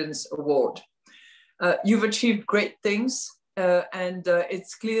Students Award. You've achieved great things, and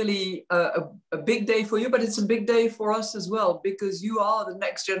it's clearly a big day for you, but it's a big day for us as well, because you are the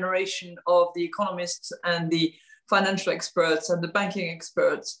next generation of the economists and the financial experts and the banking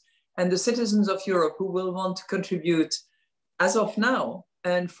experts and the citizens of Europe who will want to contribute as of now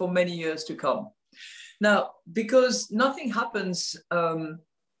and for many years to come. Now, because nothing happens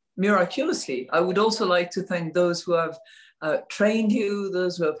miraculously, I would also like to thank those who have trained you,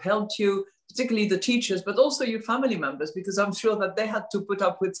 those who have helped you, particularly the teachers, but also your family members, because I'm sure that they had to put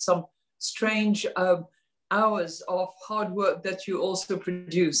up with some strange hours of hard work that you also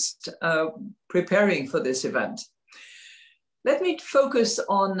produced preparing for this event. Let me focus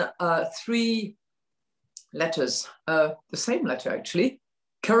on 3 letters, the same letter actually: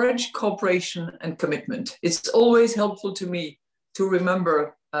 courage, cooperation, and commitment. It's always helpful to me to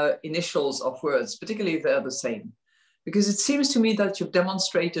remember initials of words, particularly if they're the same, because it seems to me that you've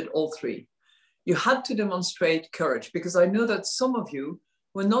demonstrated all 3. You had to demonstrate courage, because I know that some of you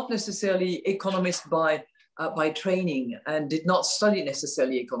were not necessarily economists by training and did not study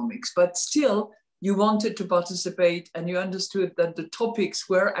necessarily economics, but still you wanted to participate and you understood that the topics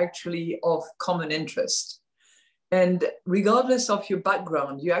were actually of common interest. And regardless of your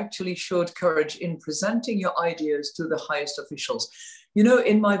background, you actually showed courage in presenting your ideas to the highest officials. You know,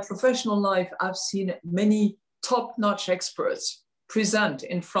 in my professional life, I've seen many top-notch experts present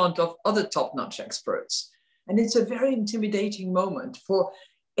in front of other top-notch experts. And it's a very intimidating moment for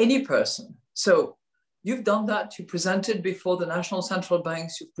any person. So you've done that. You presented before the national central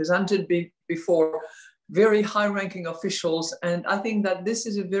banks. You've presented before very high-ranking officials. And I think that this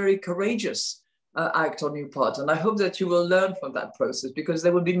is a very courageous act on your part. And I hope that you will learn from that process, because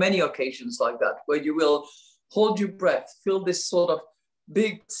there will be many occasions like that where you will hold your breath, feel this sort of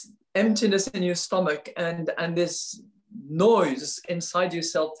big emptiness in your stomach and this noise inside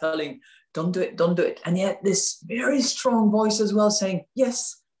yourself telling, don't do it, don't do it. And yet this very strong voice as well saying,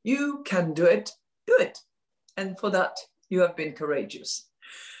 yes, you can do it, do it. And for that, you have been courageous.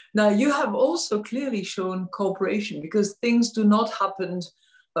 Now, you have also clearly shown cooperation, because things do not happen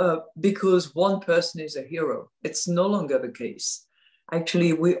because one person is a hero. It's no longer the case.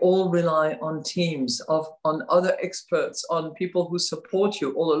 Actually, we all rely on teams, on other experts, on people who support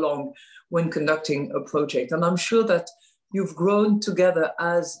you all along when conducting a project. And I'm sure that you've grown together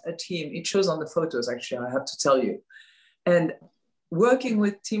as a team. It shows on the photos, actually, I have to tell you. And working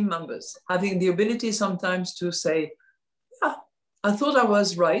with team members, having the ability sometimes to say, yeah, I thought I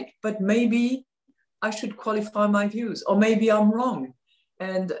was right, but maybe I should qualify my views, or maybe I'm wrong.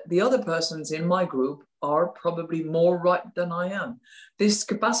 And the other persons in my group are probably more right than I am. This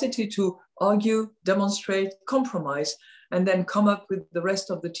capacity to argue, demonstrate, compromise, and then come up with the rest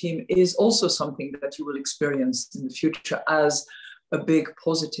of the team is also something that you will experience in the future as a big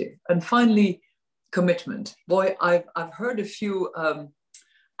positive. And finally, commitment. Boy, I've heard a few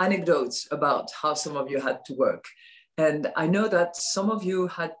anecdotes about how some of you had to work. And I know that some of you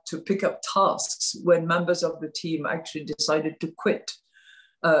had to pick up tasks when members of the team actually decided to quit.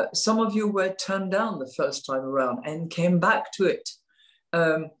 Some of you were turned down the first time around and came back to it.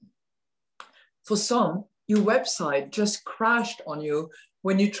 For some, your website just crashed on you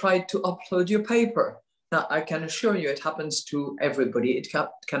when you tried to upload your paper. Now, I can assure you it happens to everybody. It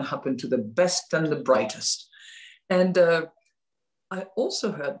can happen to the best and the brightest. And I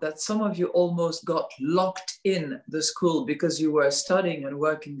also heard that some of you almost got locked in the school because you were studying and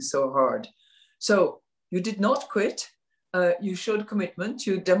working so hard. So you did not quit. You showed commitment.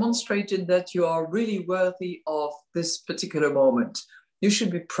 You demonstrated that you are really worthy of this particular moment. You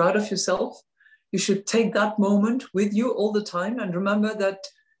should be proud of yourself. You should take that moment with you all the time. And remember that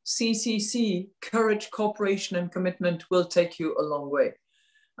CCC, courage, cooperation, and commitment will take you a long way.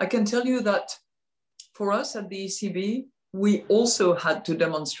 I can tell you that for us at the ECB, we also had to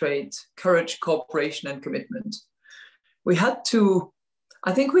demonstrate courage, cooperation, and commitment.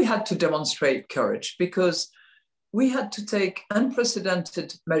 I think we had to demonstrate courage because we had to take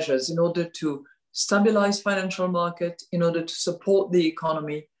unprecedented measures in order to stabilize financial market, in order to support the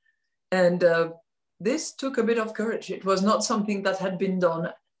economy. And this took a bit of courage. It was not something that had been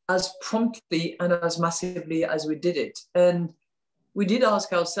done as promptly and as massively as we did it. And we did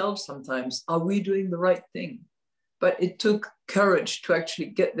ask ourselves sometimes, are we doing the right thing? But it took courage to actually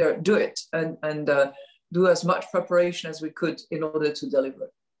get there, do it, and do as much preparation as we could in order to deliver.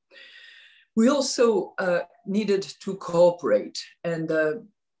 We also needed to cooperate. And the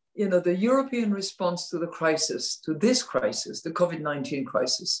European response to the crisis, to this crisis, the COVID-19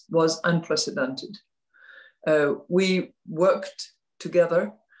 crisis, was unprecedented. We worked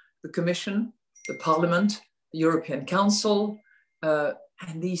together, the Commission, the Parliament, the European Council, and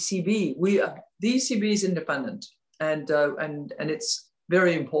the ECB. The ECB is independent, and it's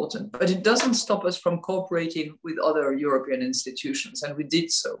very important, but it doesn't stop us from cooperating with other European institutions, and we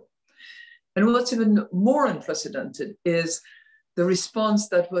did so. And what's even more unprecedented is the response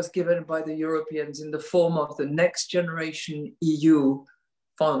that was given by the Europeans in the form of the Next Generation EU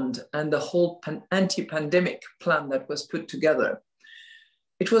Fund and the whole anti-pandemic plan that was put together.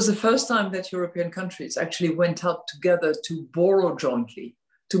 It was the first time that European countries actually went out together to borrow jointly,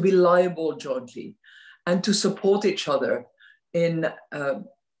 to be liable jointly, and to support each other in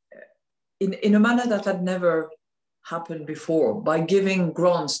in a manner that had never happened before, by giving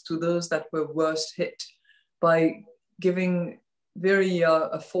grants to those that were worst hit, by giving very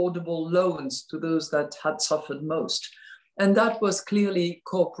affordable loans to those that had suffered most. And that was clearly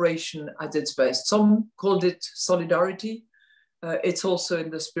cooperation at its best. Some called it solidarity. It's also in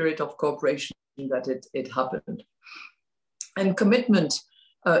the spirit of cooperation that it happened. And commitment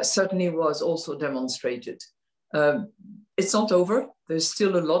certainly was also demonstrated. It's not over. There's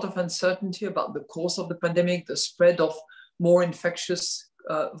still a lot of uncertainty about the course of the pandemic, the spread of more infectious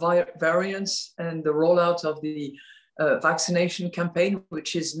variants, and the rollout of the vaccination campaign,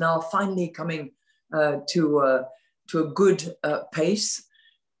 which is now finally coming to a good pace.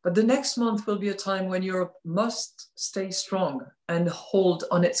 But the next month will be a time when Europe must stay strong and hold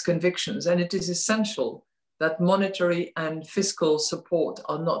on its convictions. And it is essential that monetary and fiscal support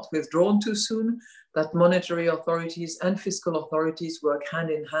are not withdrawn too soon, that monetary authorities and fiscal authorities work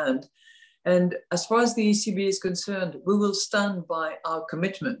hand in hand. And as far as the ECB is concerned, we will stand by our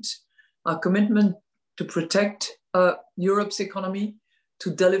commitment to protect Europe's economy,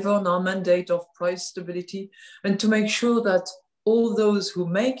 to deliver on our mandate of price stability, and to make sure that all those who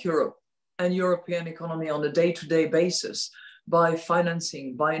make Europe and European economy on a day-to-day basis, by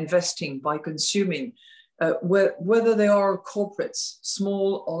financing, by investing, by consuming, whether they are corporates,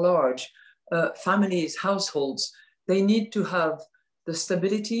 small or large, families, households, they need to have the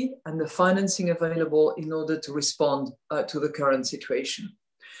stability and the financing available in order to respond to the current situation.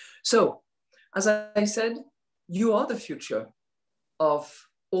 So, as I said, you are the future of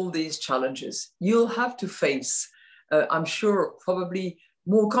all these challenges. You'll have to face, I'm sure, probably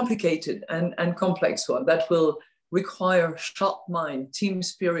more complicated and complex one that will require sharp mind, team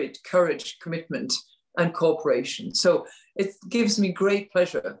spirit, courage, commitment, and cooperation. So it gives me great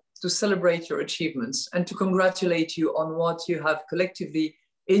pleasure to celebrate your achievements and to congratulate you on what you have collectively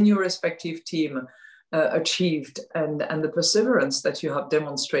in your respective team achieved, and the perseverance that you have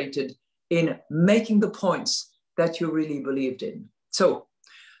demonstrated in making the points that you really believed in. So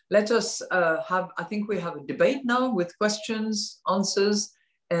let us I think we have a debate now with questions, answers,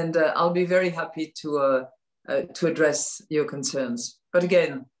 and I'll be very happy to address your concerns. But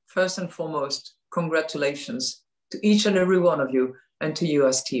again, first and foremost, congratulations to each and every one of you and to you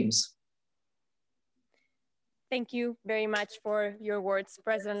as teams. Thank you very much for your words,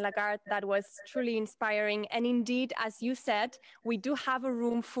 President Lagarde. That was truly inspiring. And indeed, as you said, we do have a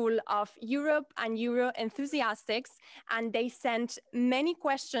room full of Europe and Euro enthusiasts, and they sent many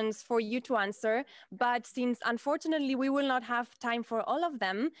questions for you to answer. But since unfortunately we will not have time for all of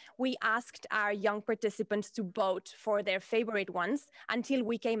them, we asked our young participants to vote for their favorite ones until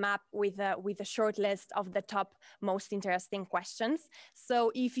we came up with a short list of the top most interesting questions.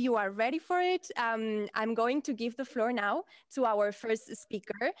 So if you are ready for it, I'm going to give the floor now to our first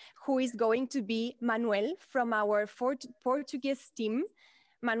speaker, who is going to be Manuel from our Portuguese team.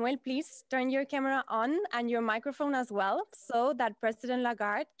 Manuel, please turn your camera on and your microphone as well, so that President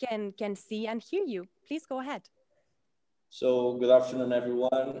Lagarde can see and hear you. Please go ahead. So good afternoon,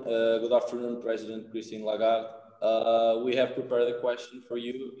 everyone. Good afternoon, President Christine Lagarde. We have prepared a question for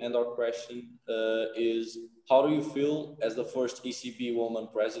you, and our question is, how do you feel as the first ECB woman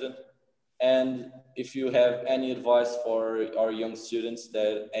president? And if you have any advice for our young students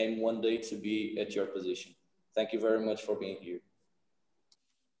that aim one day to be at your position. Thank you very much for being here.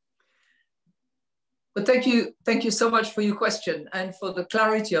 Well, thank you so much for your question and for the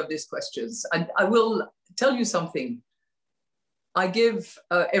clarity of these questions. And I will tell you something. I give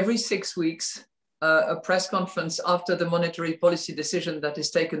every 6 weeks a press conference after the monetary policy decision that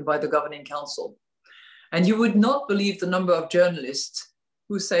is taken by the Governing Council. And you would not believe the number of journalists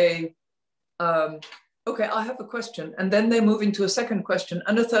who say, okay, I have a question. And then they move into a second question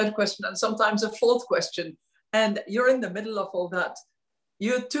and a third question and sometimes a fourth question. And you're in the middle of all that.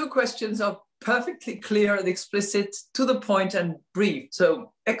 Your two questions are perfectly clear and explicit, to the point and brief.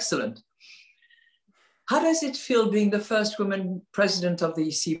 So excellent. How does it feel being the first woman president of the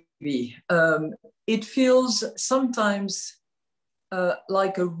ECB? It feels sometimes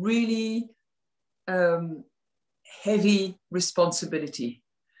like a really heavy responsibility.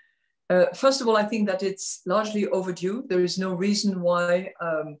 First of all, I think that it's largely overdue. There is no reason why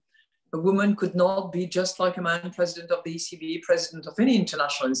a woman could not be just like a man, president of the ECB, president of any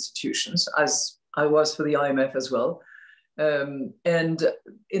international institutions, as I was for the IMF as well. And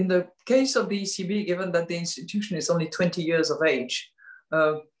in the case of the ECB, given that the institution is only 20 years of age,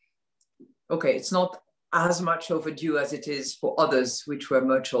 okay, it's not as much overdue as it is for others which were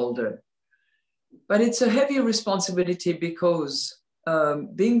much older. But it's a heavy responsibility because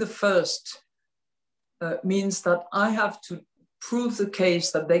being the first means that I have to prove the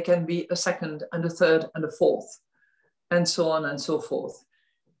case that they can be a second and a third and a fourth, and so on and so forth.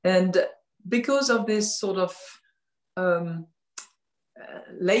 And because of this sort of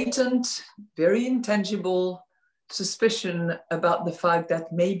latent, very intangible suspicion about the fact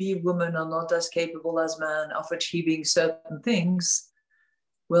that maybe women are not as capable as men of achieving certain things,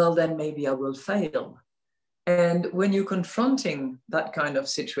 well, then maybe I will fail. And when you're confronting that kind of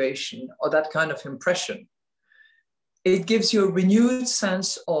situation or that kind of impression, it gives you a renewed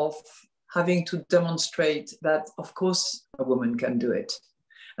sense of having to demonstrate that, of course, a woman can do it.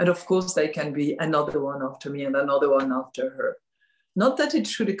 And of course, there can be another one after me and another one after her. Not that it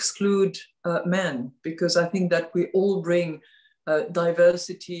should exclude men, because I think that we all bring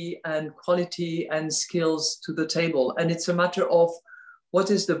diversity and quality and skills to the table. And it's a matter of what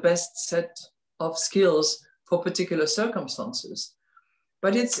is the best set of skills for particular circumstances.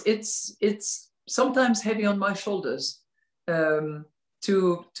 But it's sometimes heavy on my shoulders to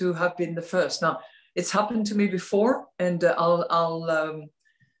have been the first. Now, it's happened to me before, and I'll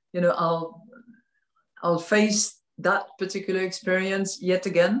face that particular experience yet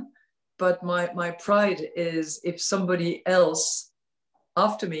again. But my pride is if somebody else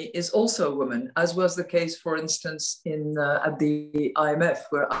after me is also a woman, as was the case, for instance, at the IMF,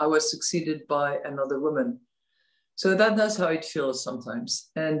 where I was succeeded by another woman. So that's how it feels sometimes.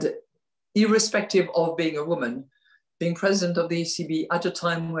 And irrespective of being a woman, being president of the ECB at a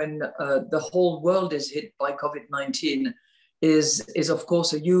time when the whole world is hit by COVID-19 is of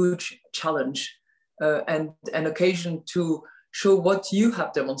course a huge challenge and an occasion to show what you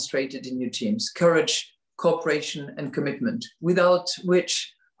have demonstrated in your teams: courage, cooperation, and commitment, without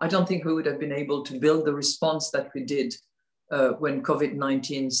which I don't think we would have been able to build the response that we did when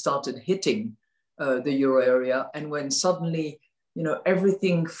COVID-19 started hitting the euro area, and when suddenly,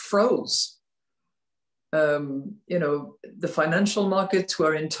 everything froze. The financial markets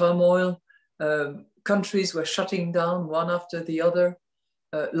were in turmoil, countries were shutting down one after the other,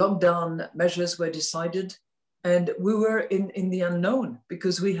 lockdown measures were decided, and we were in the unknown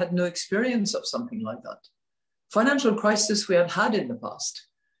because we had no experience of something like that. Financial crisis we had in the past,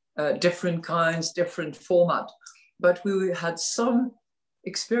 different kinds, different format, but we had some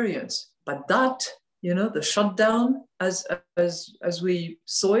experience. But that, the shutdown as we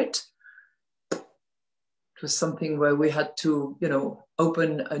saw it, was something where we had to,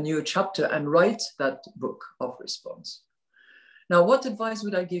 open a new chapter and write that book of response. Now, what advice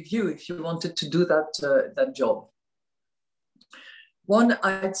would I give you if you wanted to do that job? One,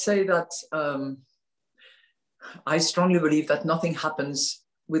 I'd say that I strongly believe that nothing happens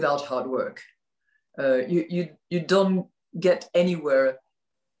without hard work. You don't get anywhere.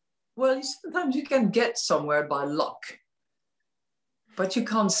 Well, sometimes you can get somewhere by luck, but you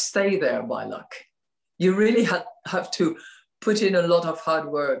can't stay there by luck. You really have to put in a lot of hard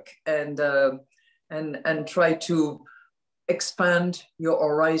work and try to expand your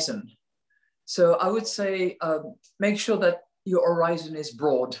horizon. So I would say make sure that your horizon is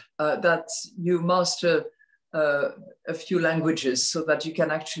broad, that you master a few languages so that you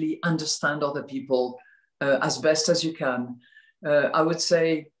can actually understand other people as best as you can. I would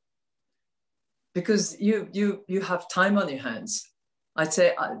say, because you have time on your hands, I'd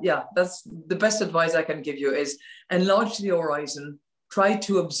say, yeah, that's the best advice I can give you is enlarge the horizon, try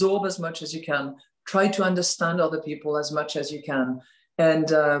to absorb as much as you can, try to understand other people as much as you can,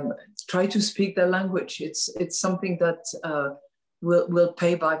 and try to speak their language. It's something that will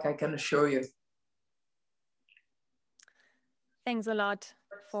pay back, I can assure you. Thanks a lot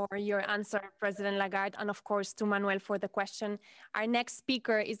for your answer, President Lagarde, and of course to Manuel for the question. Our next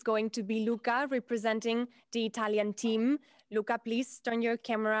speaker is going to be Luca, representing the Italian team. Luca, please turn your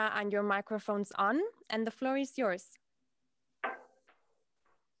camera and your microphones on, and the floor is yours.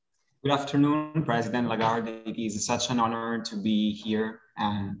 Good afternoon, President Lagarde. It is such an honor to be here.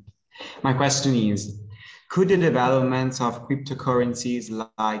 And my question is, could the developments of cryptocurrencies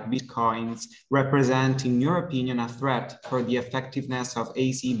like Bitcoins represent, in your opinion, a threat for the effectiveness of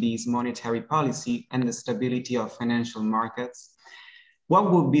ECB's monetary policy and the stability of financial markets? What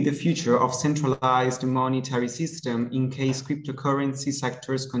would be the future of centralized monetary system in case cryptocurrency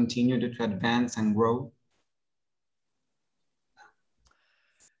sectors continue to advance and grow?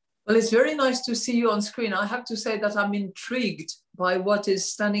 Well, it's very nice to see you on screen. I have to say that I'm intrigued by what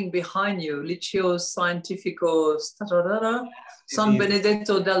is standing behind you, Liceo Scientifico San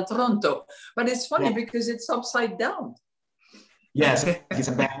Benedetto del Tronto. But it's funny because it's upside down. Yes, it's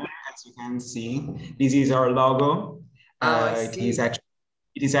a banner, as you can see. This is our logo. It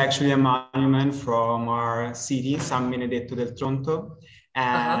is actually a monument from our city, San Benedetto del Tronto.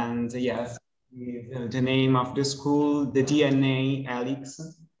 And yes, The name of the school, the DNA Alex,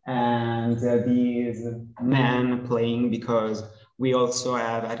 and these men playing, because we also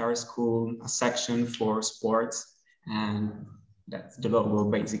have at our school a section for sports, and that's the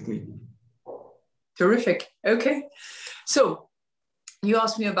logo basically. Terrific. Okay. So you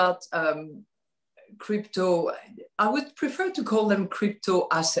asked me about crypto. I would prefer to call them crypto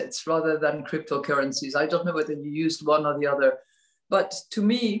assets rather than cryptocurrencies. I don't know whether you used one or the other, but to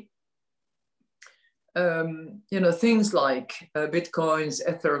me, you know, things like Bitcoins,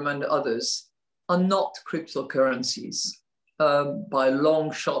 Ethereum, and others are not cryptocurrencies by a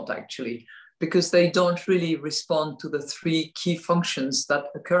long shot, actually, because they don't really respond to the three key functions that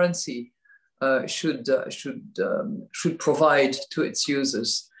a currency should provide to its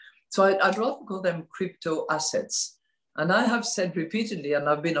users. So I'd rather call them crypto assets. And I have said repeatedly, and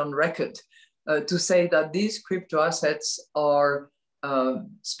I've been on record to say that these crypto assets are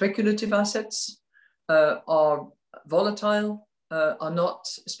speculative assets, are volatile, are not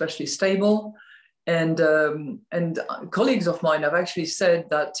especially stable. And colleagues of mine have actually said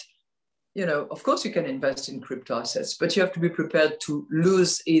that, you know, of course you can invest in crypto assets, but you have to be prepared to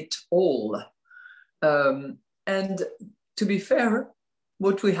lose it all. And to be fair,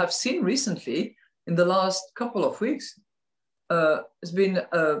 what we have seen recently in the last couple of weeks has been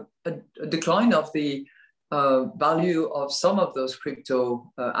a decline of the value of some of those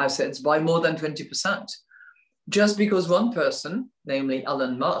crypto assets by more than 20%, just because one person, namely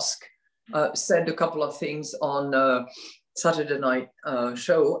Elon Musk, said a couple of things on Saturday night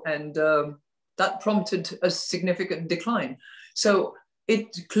show, and that prompted a significant decline. So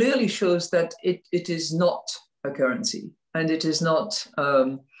it clearly shows that it is not a currency, and it is not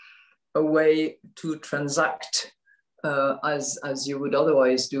a way to transact as you would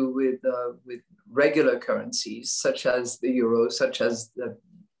otherwise do with regular currencies, such as the euro, such as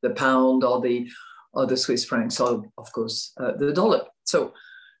the pound, or the Swiss francs, or of course the dollar. So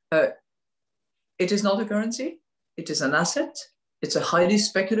it is not a currency. It is an asset. It's a highly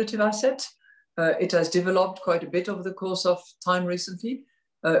speculative asset. It has developed quite a bit over the course of time recently,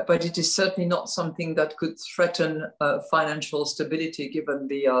 but it is certainly not something that could threaten financial stability given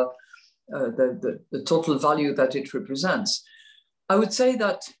the total value that it represents. I would say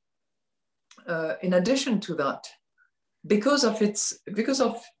that in addition to that, because of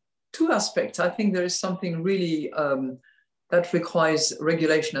two aspects, I think there is something really that requires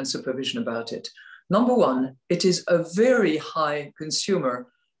regulation and supervision about it. Number one, it is a very high consumer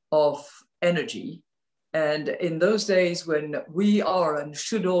of energy. And in those days when we are and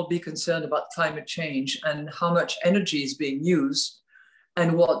should all be concerned about climate change and how much energy is being used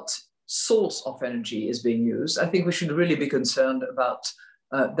and what source of energy is being used, I think we should really be concerned about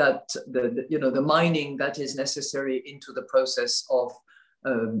the mining that is necessary into the process of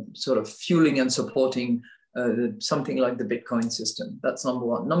sort of fueling and supporting something like the Bitcoin system. That's number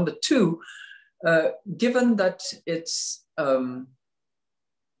one. Number two, given that it's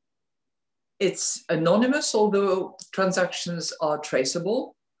anonymous, although transactions are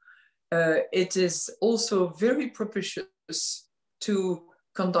traceable, it is also very propitious to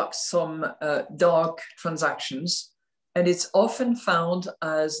conduct some dark transactions. And it's often found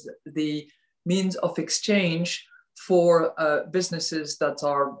as the means of exchange for businesses that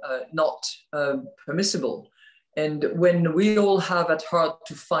are not permissible. And when we all have at heart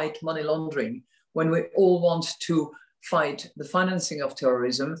to fight money laundering, when we all want to fight the financing of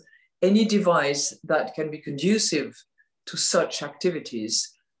terrorism, any device that can be conducive to such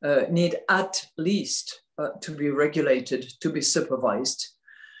activities need at least to be regulated, to be supervised.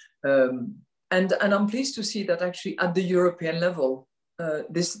 And I'm pleased to see that actually at the European level,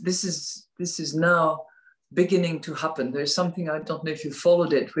 this is now beginning to happen. There's something, I don't know if you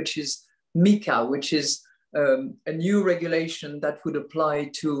followed it, which is MiCA, which is a new regulation that would apply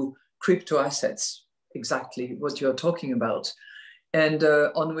to crypto assets, exactly what you're talking about, and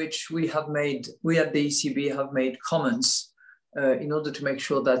on which we at the ECB have made comments in order to make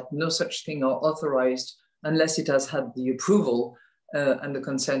sure that no such thing are authorized unless it has had the approval and the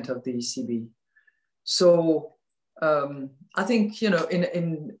consent of the ECB. So I think, you know,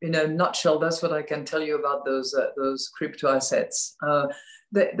 in a nutshell, that's what I can tell you about those crypto assets.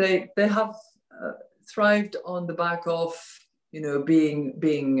 They have thrived on the back of, you know,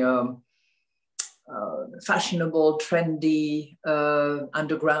 being fashionable, trendy,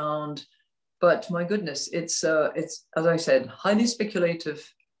 underground. But my goodness, it's as I said, highly speculative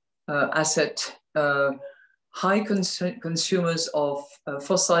asset, high consumers of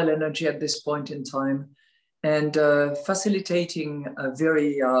fossil energy at this point in time, and facilitating a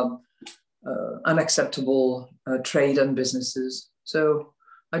very unacceptable trade and businesses. So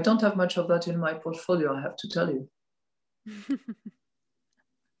I don't have much of that in my portfolio, I have to tell you.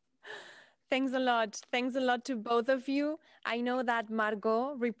 Thanks a lot. Thanks a lot to both of you. I know that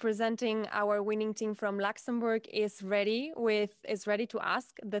Margot, representing our winning team from Luxembourg, is ready to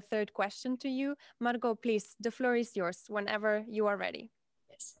ask the third question to you. Margot, please, the floor is yours whenever you are ready.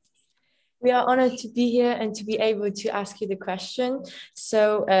 Yes. We are honored to be here and to be able to ask you the question.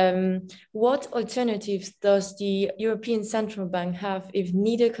 So what alternatives does the European Central Bank have if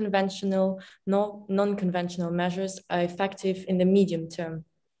neither conventional nor non-conventional measures are effective in the medium term?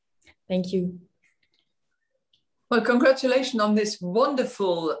 Thank you. Well, congratulations on this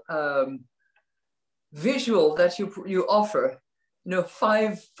wonderful visual that you offer. You know,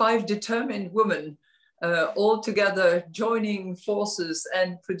 five determined women all together joining forces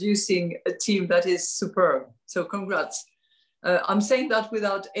and producing a team that is superb. So congrats. I'm saying that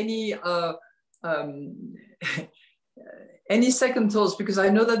without any second thoughts, because I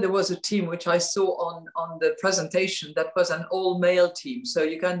know that there was a team which I saw on the presentation that was an all-male team. So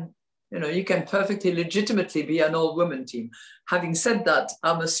you can perfectly legitimately be an all-women team. Having said that,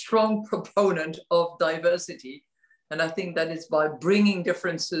 I'm a strong proponent of diversity. And I think that it's by bringing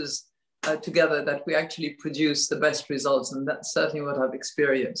differences together that we actually produce the best results. And that's certainly what I've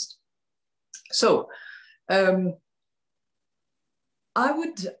experienced. So I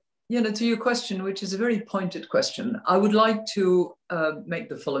would, to your question, which is a very pointed question, I would like to make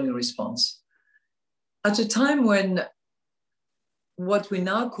the following response. At a time when what we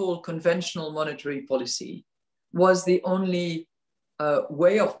now call conventional monetary policy was the only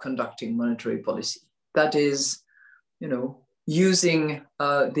way of conducting monetary policy. That is, using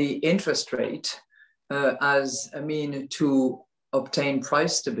the interest rate as a mean to obtain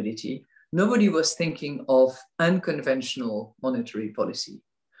price stability. Nobody was thinking of unconventional monetary policy.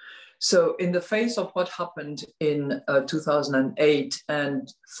 So in the face of what happened in 2008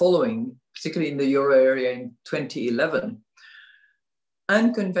 and following, particularly in the euro area in 2011,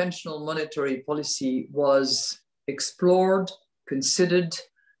 unconventional monetary policy was explored, considered.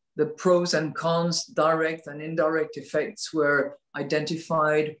 The pros and cons, direct and indirect effects were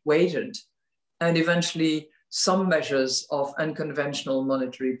identified, weighted, and eventually some measures of unconventional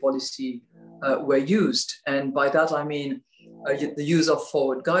monetary policy were used. And by that, I mean the use of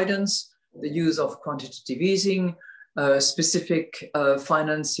forward guidance, the use of quantitative easing, specific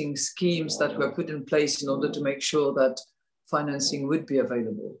financing schemes that were put in place in order to make sure that financing would be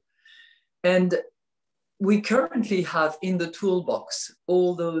available. And we currently have in the toolbox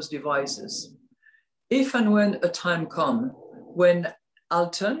all those devices. If and when a time comes when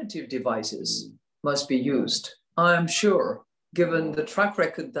alternative devices must be used, I am sure, given the track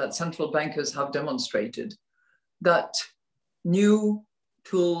record that central bankers have demonstrated, that new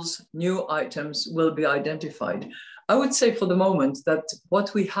tools, new items will be identified. I would say for the moment that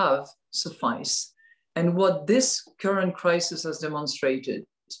what we have suffice. And what this current crisis has demonstrated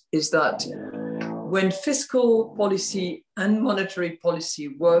is that when fiscal policy and monetary policy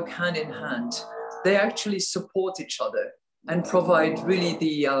work hand in hand, they actually support each other and provide really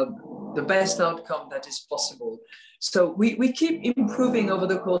the best outcome that is possible. So we keep improving over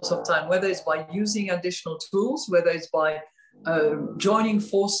the course of time, whether it's by using additional tools, whether it's by joining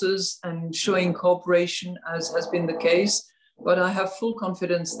forces and showing cooperation, as has been the case. But I have full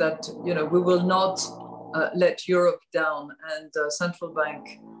confidence that we will not let Europe down, and central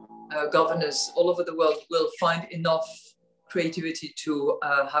bank governors all over the world will find enough creativity to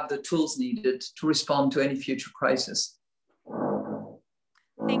have the tools needed to respond to any future crisis.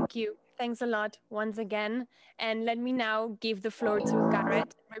 Thank you. Thanks a lot once again. And let me now give the floor to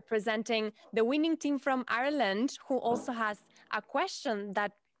Garrett, representing the winning team from Ireland, who also has a question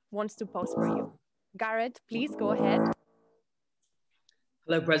that wants to pose for you. Garrett, please go ahead.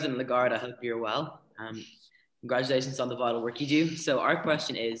 Hello, President Lagarde. I hope you're well. Congratulations on the vital work you do. So our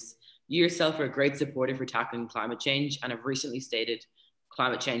question is, you yourself are a great supporter for tackling climate change and have recently stated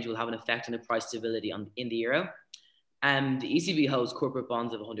climate change will have an effect on the price stability in the euro. The ECB holds corporate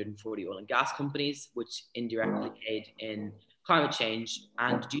bonds of 140 oil and gas companies, which indirectly aid in climate change.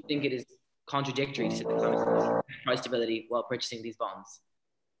 And do you think it is contradictory to the climate price stability while purchasing these bonds?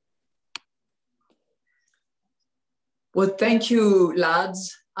 Well, thank you,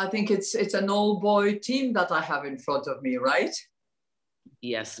 lads. I think it's an all-boy team that I have in front of me, right?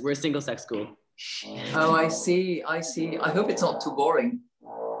 Yes, we're a single-sex school. Oh, I see. I hope it's not too boring.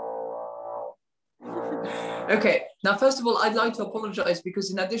 Okay, now, first of all, I'd like to apologize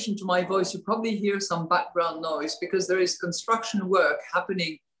because in addition to my voice, you probably hear some background noise because there is construction work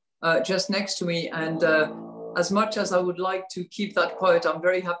happening just next to me. And as much as I would like to keep that quiet, I'm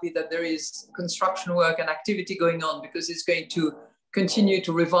very happy that there is construction work and activity going on because it's going to continue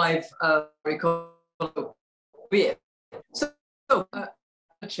to revive our economy. So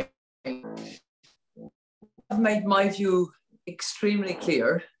I've made my view extremely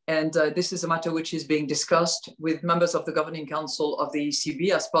clear, and this is a matter which is being discussed with members of the Governing Council of the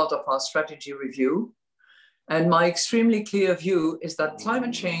ECB as part of our strategy review. And my extremely clear view is that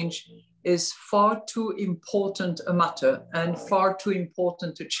climate change is far too important a matter and far too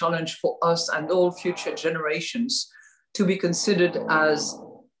important a challenge for us and all future generations to be considered as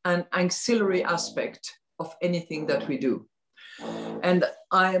an ancillary aspect of anything that we do. And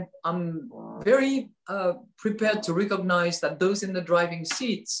I'm very prepared to recognize that those in the driving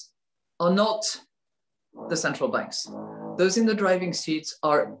seats are not the central banks. Those in the driving seats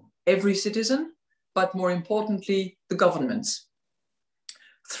are every citizen, but more importantly, the governments.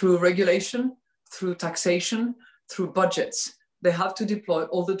 Through regulation, through taxation, through budgets, they have to deploy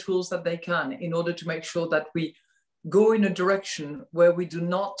all the tools that they can in order to make sure that we go in a direction where we do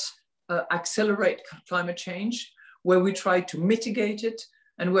not accelerate climate change, where we try to mitigate it,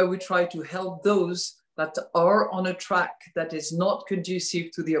 and where we try to help those that are on a track that is not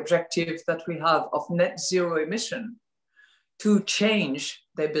conducive to the objective that we have of net zero emission to change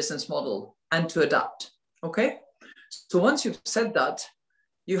their business model and to adapt, okay? So once you've said that,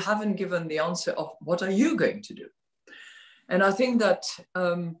 you haven't given the answer of what are you going to do? And I think that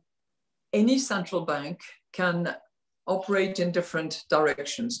any central bank can operate in different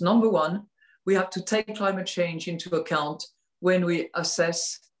directions. Number one, we have to take climate change into account when we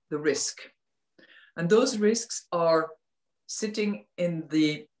assess the risk. And those risks are sitting in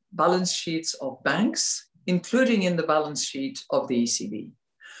the balance sheets of banks, including in the balance sheet of the ECB.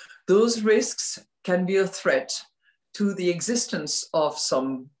 Those risks can be a threat to the existence of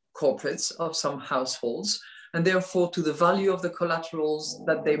some corporates, of some households, and therefore to the value of the collaterals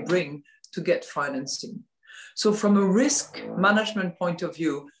that they bring to get financing. So from a risk management point of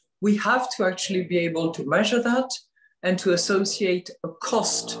view, we have to actually be able to measure that and to associate a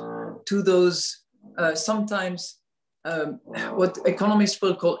cost to those sometimes what economists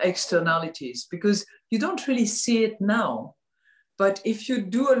will call externalities, because you don't really see it now. But if you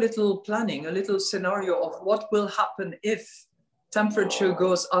do a little planning, a little scenario of what will happen if temperature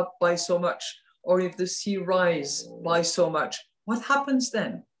goes up by so much, or if the sea rise by so much, what happens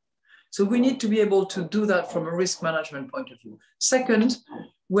then? So we need to be able to do that from a risk management point of view. Second,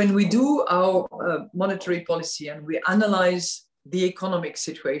 when we do our monetary policy and we analyze the economic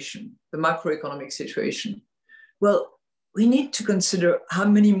situation, the macroeconomic situation, well, we need to consider how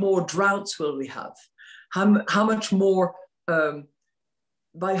many more droughts will we have, how much more,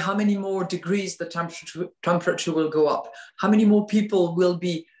 by how many more degrees the temperature will go up, how many more people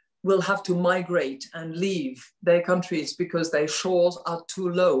will have to migrate and leave their countries because their shores are too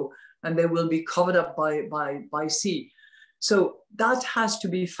low and they will be covered up by sea. So that has to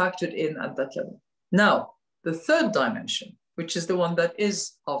be factored in at that level. Now, the third dimension, which is the one that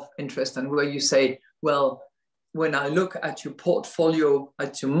is of interest and where you say, well, when I look at your portfolio,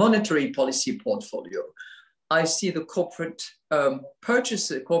 at your monetary policy portfolio, I see the corporate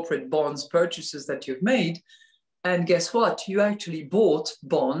purchases, corporate bonds purchases that you've made. And guess what? You actually bought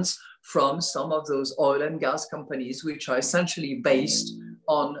bonds from some of those oil and gas companies, which are essentially based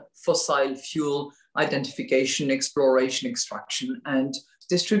on fossil fuel identification, exploration, extraction, and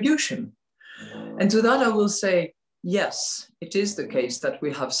distribution. And to that, I will say, yes, it is the case that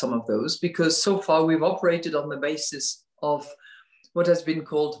we have some of those, because so far we've operated on the basis of what has been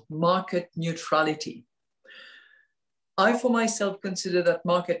called market neutrality. I, for myself, consider that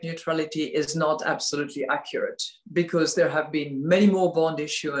market neutrality is not absolutely accurate, because there have been many more bond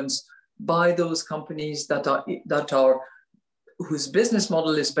issuance by those companies that are whose business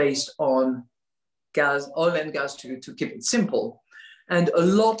model is based on gas, oil and gas, to keep it simple, and a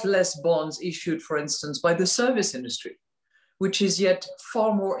lot less bonds issued, for instance, by the service industry, which is yet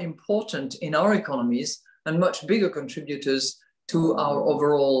far more important in our economies and much bigger contributors to our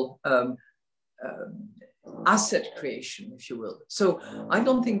overall asset creation, if you will. So I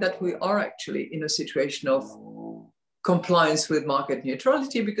don't think that we are actually in a situation of compliance with market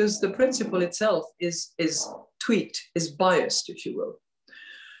neutrality, because the principle itself is tweaked, is biased, if you will.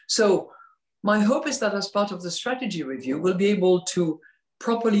 So my hope is that as part of the strategy review, we'll be able to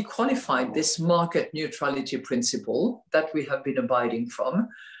properly qualify this market neutrality principle that we have been abiding from,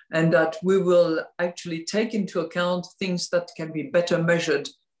 and that we will actually take into account things that can be better measured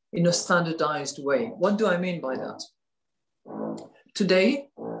in a standardized way. What do I mean by that? Today,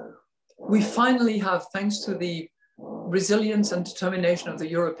 we finally have, thanks to the resilience and determination of the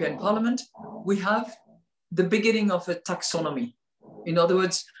European Parliament, we have the beginning of a taxonomy. In other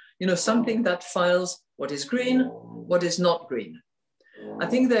words, something that files what is green, what is not green. I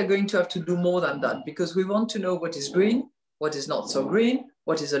think they're going to have to do more than that, because we want to know what is green, what is not so green,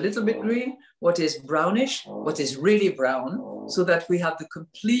 what is a little bit green, what is brownish, what is really brown, so that we have the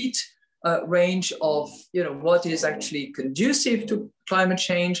complete range of, you know, what is actually conducive to climate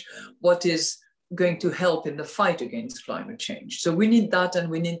change, what is going to help in the fight against climate change. So we need that, and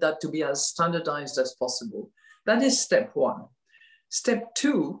we need that to be as standardized as possible. That is step one. Step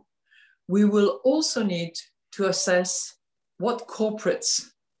two, we will also need to assess what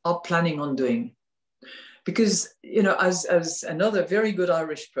corporates are planning on doing. Because, you know, as another very good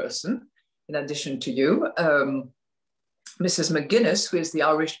Irish person, in addition to you, Mrs. McGuinness, who is the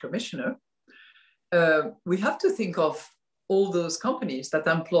Irish Commissioner, we have to think of all those companies that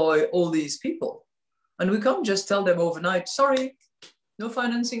employ all these people. And we can't just tell them overnight, sorry, no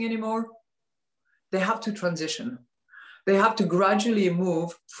financing anymore. They have to transition. They have to gradually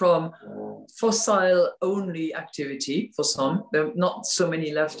move from fossil-only activity, for some, there are not so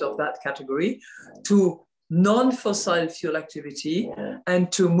many left of that category, to non-fossil fuel activity,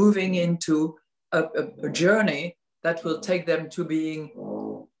 and to moving into a journey that will take them to being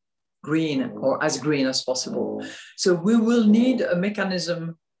green, or as green as possible. So we will need a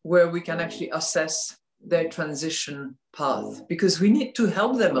mechanism where we can actually assess their transition path, because we need to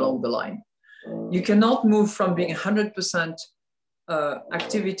help them along the line. You cannot move from being 100%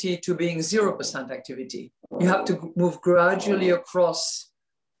 activity to being 0% activity. You have to move gradually across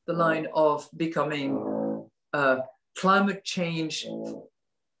the line of becoming climate change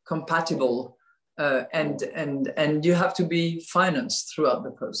compatible, and you have to be financed throughout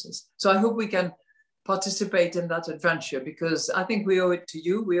the process. So I hope we can participate in that adventure, because I think we owe it to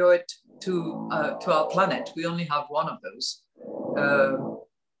you, we owe it to our planet. We only have one of those,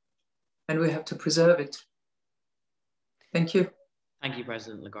 and we have to preserve it. Thank you. Thank you,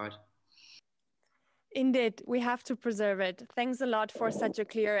 President Lagarde. Indeed, we have to preserve it. Thanks a lot for such a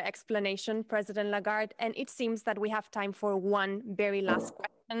clear explanation, President Lagarde. And it seems that we have time for one very last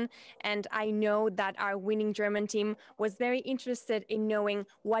question. And I know that our winning German team was very interested in knowing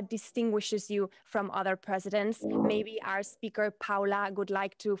what distinguishes you from other presidents. Maybe our speaker, Paula, would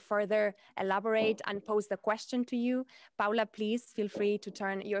like to further elaborate and pose the question to you. Paula, please feel free to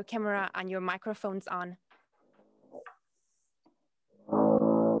turn your camera and your microphones on.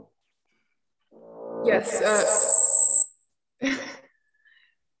 Yes.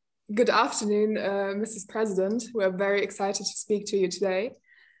 Good afternoon, Mrs. President. We're very excited to speak to you today.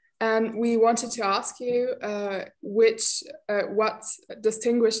 And we wanted to ask you what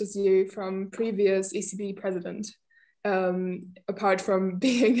distinguishes you from previous ECB president, apart from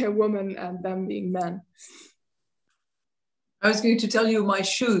being a woman and them being men. I was going to tell you my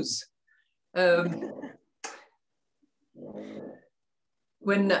shoes.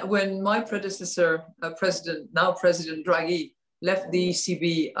 When my predecessor, now President Draghi, left the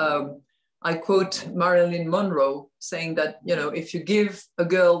ECB, I quote Marilyn Monroe saying that, you know, if you give a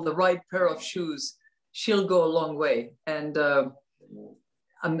girl the right pair of shoes, she'll go a long way. And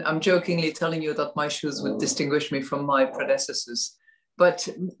I'm jokingly telling you that my shoes would distinguish me from my predecessors. But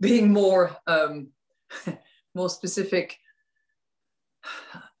being more, more specific,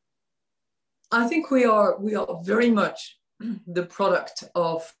 I think we are very much the product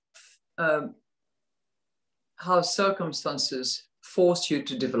of how circumstances force you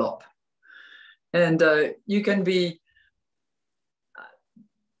to develop. And you can be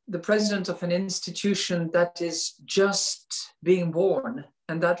the president of an institution that is just being born,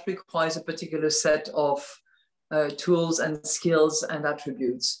 and that requires a particular set of tools and skills and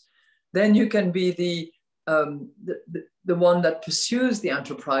attributes. Then you can be the one that pursues the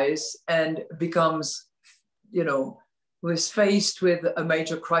enterprise and becomes, you know, who is faced with a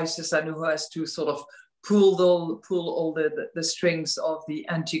major crisis and who has to sort of pull all the strings of the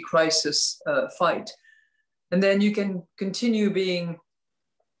anti-crisis fight. And then you can continue being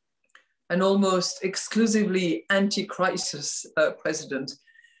an almost exclusively anti-crisis president.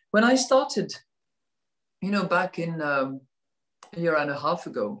 When I started, you know, back in a year and a half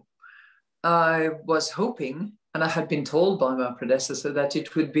ago, I was hoping, and I had been told by my predecessor, that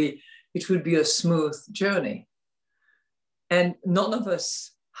it would be a smooth journey. And none of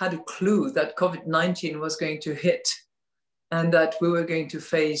us had a clue that COVID-19 was going to hit and that we were going to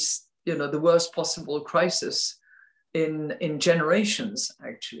face, you know, the worst possible crisis in generations,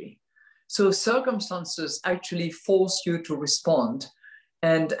 actually. So circumstances actually force you to respond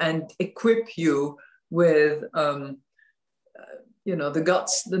and equip you with, you know, the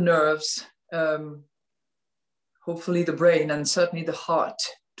guts, the nerves, hopefully the brain, and certainly the heart,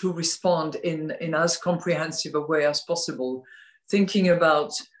 to respond in as comprehensive a way as possible, thinking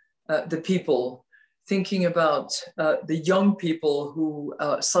about the people, thinking about the young people who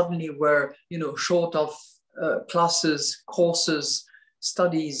suddenly were, short of classes, courses,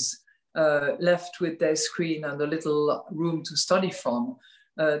 studies, left with their screen and a little room to study from.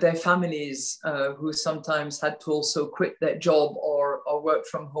 Their families who sometimes had to also quit their job or work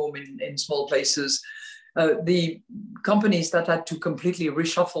from home in small places. The companies that had to completely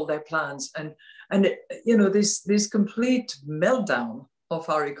reshuffle their plans, and this complete meltdown of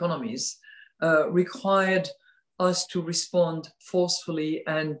our economies required us to respond forcefully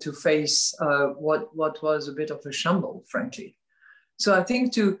and to face what was a bit of a shamble, frankly. So I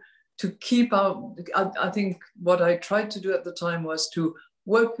think to keep out, I think what I tried to do at the time was to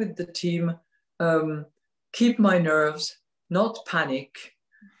work with the team, keep my nerves, not panic,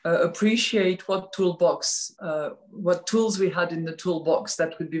 appreciate what tools we had in the toolbox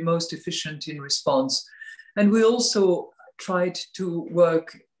that would be most efficient in response. And we also tried to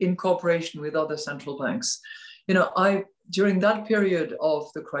work in cooperation with other central banks. During that period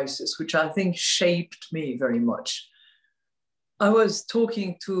of the crisis, which I think shaped me very much, I was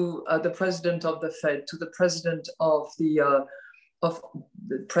talking to the president of the Fed, to the president of the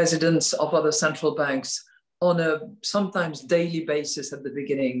presidents of other central banks on a sometimes daily basis at the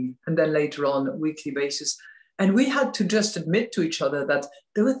beginning, and then later on a weekly basis. And we had to just admit to each other that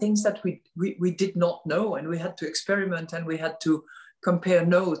there were things that we did not know, and we had to experiment, and we had to compare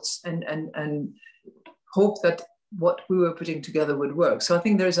notes and hope that what we were putting together would work. So I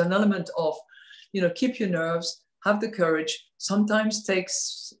think there's an element of, keep your nerves, have the courage, sometimes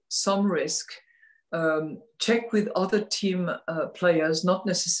takes some risk, check with other team players, not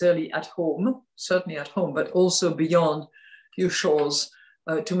necessarily at home, certainly at home, but also beyond your shores,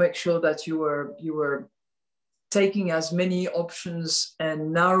 to make sure that you were taking as many options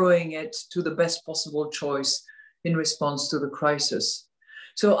and narrowing it to the best possible choice in response to the crisis.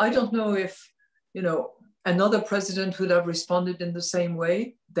 So I don't know if, another president would have responded in the same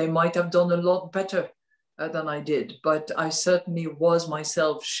way. They might have done a lot better than I did, but I certainly was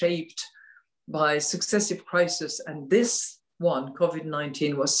myself shaped by successive crises. And this one,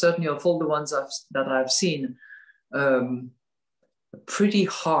 COVID-19, was certainly, of all the ones that I've seen, pretty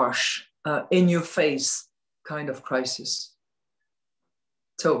harsh, in your face kind of crisis.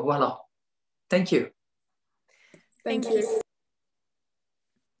 So voila, thank you. Thank you.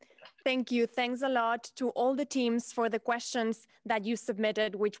 Thank you. Thanks a lot to all the teams for the questions that you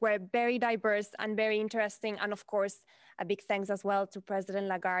submitted, which were very diverse and very interesting. And of course, a big thanks as well to President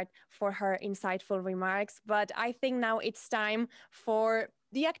Lagarde for her insightful remarks. But I think now it's time for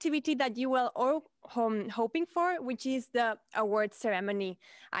the activity that you were all hoping for, which is the award ceremony.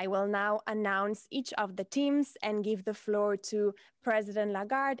 I will now announce each of the teams and give the floor to President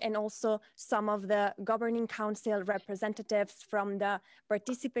Lagarde and also some of the governing council representatives from the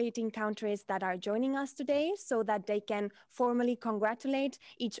participating countries that are joining us today, so that they can formally congratulate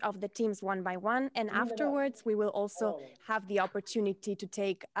each of the teams one by one. And afterwards, we will also have the opportunity to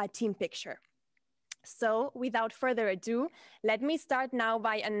take a team picture. So without further ado, let me start now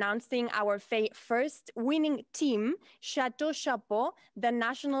by announcing our first winning team, Chateau Chapeau, the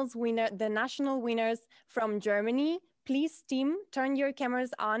national winners from Germany. Please, team, turn your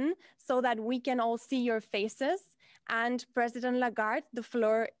cameras on so that we can all see your faces. And President Lagarde, the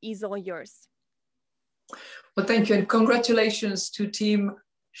floor is all yours. Well, thank you, and congratulations to team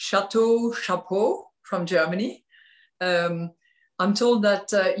Chateau Chapeau from Germany. I'm told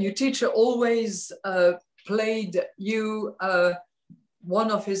that your teacher always played you one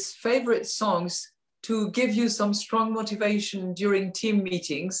of his favorite songs to give you some strong motivation during team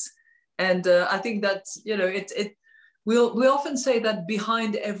meetings. And I think that, we often say that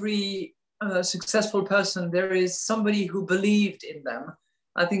behind every successful person, there is somebody who believed in them.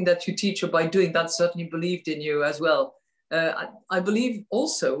 I think that your teacher, by doing that, certainly believed in you as well. I believe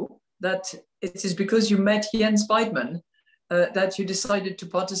also that it is because you met Jens Weidmann that you decided to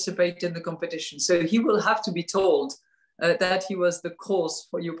participate in the competition. So he will have to be told that he was the cause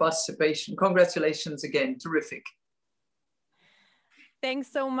for your participation. Congratulations again, terrific.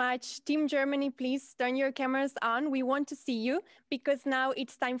 Thanks so much. Team Germany, please turn your cameras on. We want to see you because now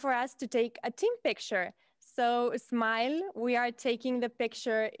it's time for us to take a team picture. So smile, we are taking the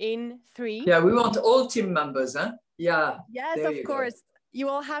picture in 3. Yeah, we want all team members, huh? Yeah. Yes, of course. You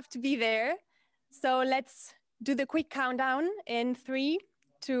all have to be there. So let's do the quick countdown in 3,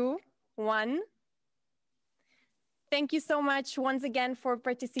 2, 1. Thank you so much once again for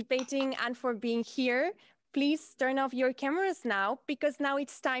participating and for being here. please turn off your cameras now, because now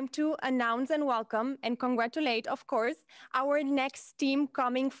it's time to announce and welcome and congratulate, of course, our next team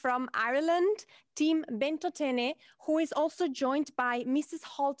coming from Ireland, Team Bentotene, who is also joined by Mrs.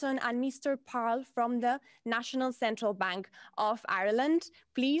 Halton and Mr. Parle from the National Central Bank of Ireland.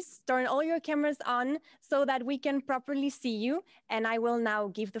 Please turn all your cameras on so that we can properly see you. And I will now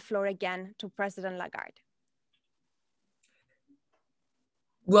give the floor again to President Lagarde.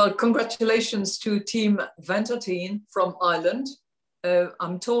 Well, congratulations to Team Bentotene from Ireland.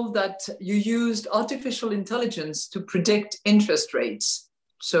 I'm told that you used artificial intelligence to predict interest rates.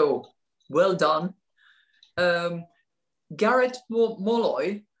 So, well done. Garrett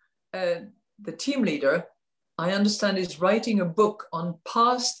Molloy, the team leader, I understand is writing a book on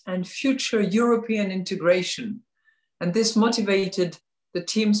past and future European integration. And this motivated the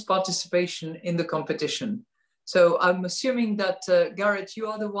team's participation in the competition. So I'm assuming that, Garrett, you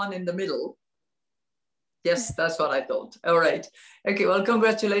are the one in the middle. Yes, that's what I thought. All right. Okay, well,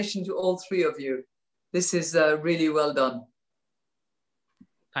 congratulations to all three of you. This is really well done.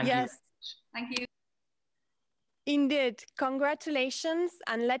 Thank you. Thank you. Indeed, congratulations.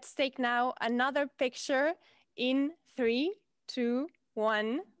 And let's take now another picture in 3, 2,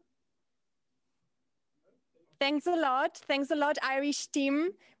 1. Thanks a lot, Irish team.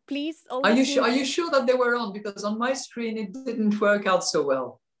 Please, all are you sure that they were on? Because on my screen, it didn't work out so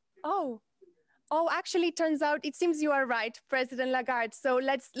well. Oh, actually, it turns out, it seems you are right, President Lagarde. So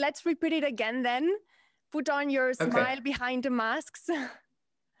let's repeat it again then. Put on your smile behind the masks.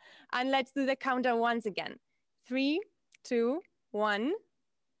 And let's do the countdown once again. 3, 2, 1.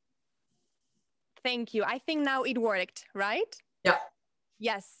 Thank you. I think now it worked, right? Yeah.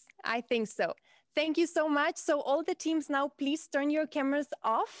 Yes, I think so. Thank you so much. So all the teams now, please turn your cameras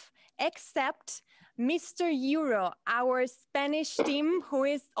off, except Mr. Euro, our Spanish team, who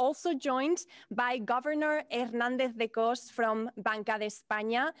is also joined by Governor Hernández de Cos from Banca de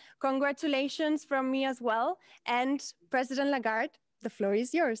España. Congratulations from me as well. And President Lagarde, the floor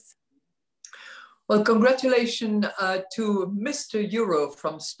is yours. Well, congratulations to Mr. Euro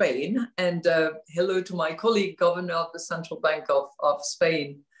from Spain, and hello to my colleague, Governor of the Central Bank of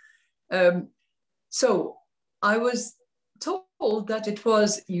Spain. So I was told that it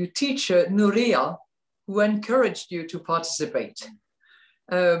was your teacher, Nuria, who encouraged you to participate.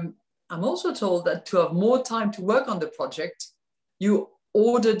 I'm also told that to have more time to work on the project, you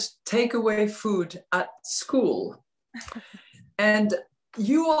ordered takeaway food at school. And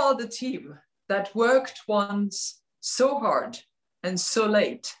you are the team that worked once so hard and so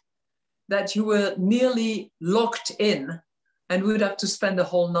late that you were nearly locked in and would have to spend the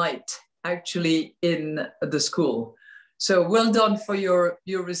whole night actually in the school. So well done for your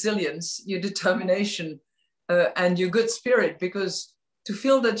resilience, your determination, and your good spirit, because to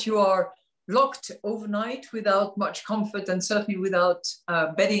feel that you are locked overnight without much comfort and certainly without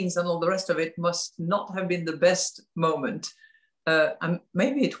beddings and all the rest of it must not have been the best moment. And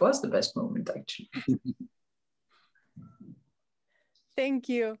maybe it was the best moment, actually. Thank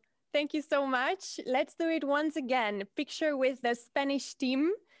you. Thank you so much. Let's do it once again. Picture with the Spanish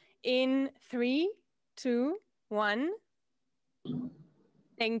team in 3, 2, 1.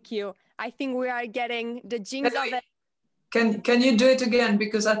 Thank you. I think we are getting the jinx of it. Can you do it again?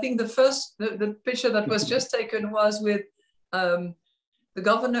 Because I think the picture that was just taken was with the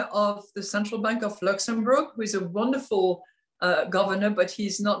governor of the Central Bank of Luxembourg, who is a wonderful governor, but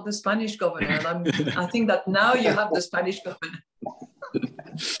he's not the Spanish governor. And I think that now you have the Spanish governor.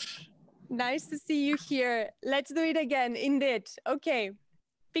 Nice to see you here. Let's do it again, indeed. Okay.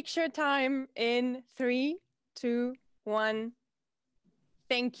 Picture time in 3, 2, 1.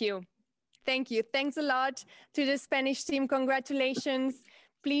 Thank you. Thank you. Thanks a lot to the Spanish team. Congratulations.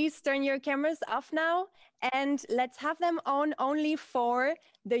 Please turn your cameras off now and let's have them on only for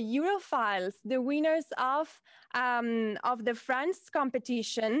the Europhiles, the winners of the France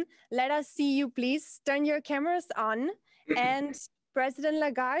competition. Let us see you, please. Turn your cameras on. And President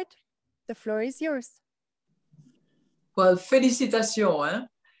Lagarde, the floor is yours. Well, félicitations.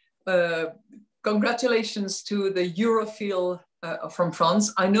 Congratulations to the Europhile from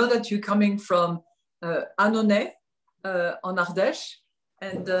France. I know that you're coming from Annonay on Ardèche,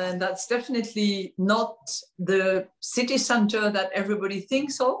 and that's definitely not the city center that everybody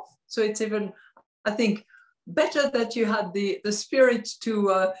thinks of. So it's even, I think, better that you had the spirit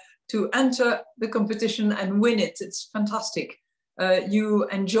to enter the competition and win it. It's fantastic. You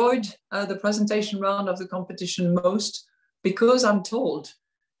enjoyed the presentation round of the competition most because I'm told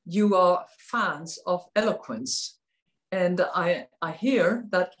you are fans of eloquence. And I hear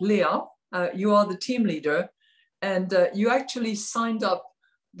that, Leah, you are the team leader, and you actually signed up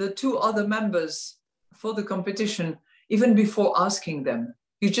the 2 other members for the competition even before asking them.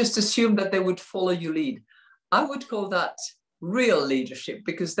 You just assume that they would follow your lead. I would call that real leadership,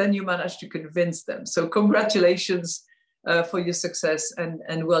 because then you manage to convince them. So congratulations for your success,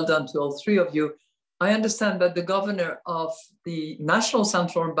 and well done to all three of you. I understand that the governor of the National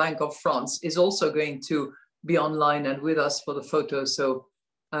Central Bank of France is also going to be online and with us for the photo. So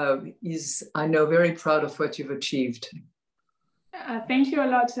he's, I know, very proud of what you've achieved. Thank you a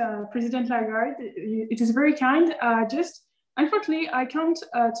lot, President Lagarde. It is very kind. Just unfortunately, I can't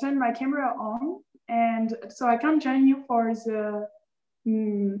turn my camera on, and so I can't join you for the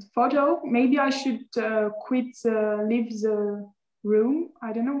photo. Maybe I should leave the room.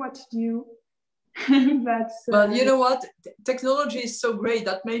 I don't know what to do. Well, you know what? Technology is so great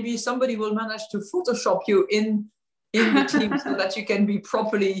that maybe somebody will manage to Photoshop you in the team so that you can be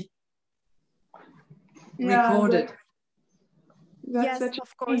properly recorded. Yes,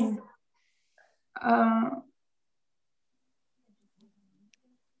 of course.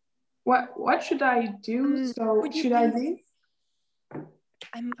 What should I do? So should I leave?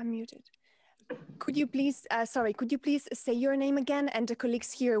 I'm muted. Could you please, could you please say your name again, and the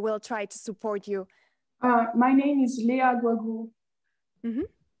colleagues here will try to support you. My name is Léa Guagou.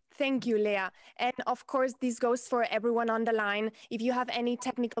 Thank you, Leah. And of course, this goes for everyone on the line. If you have any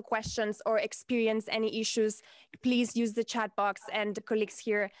technical questions or experience any issues, please use the chat box, and the colleagues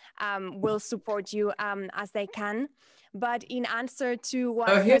here will support you as they can. But in answer to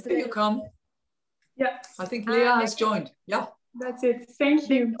what here you come. Yeah. I think Leah has joined. Yeah. That's it. Thank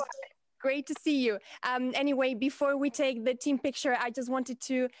you. Great to see you. Anyway, before we take the team picture, I just wanted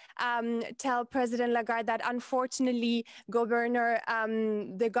to tell President Lagarde that unfortunately,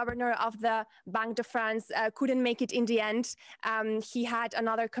 the governor of the Banque de France couldn't make it in the end. He had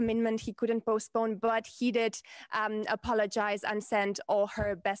another commitment he couldn't postpone, but he did apologize and send all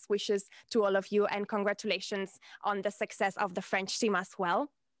her best wishes to all of you, and congratulations on the success of the French team as well.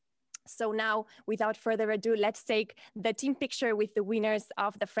 So now, without further ado, let's take the team picture with the winners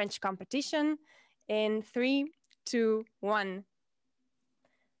of the French competition in 3, 2, 1.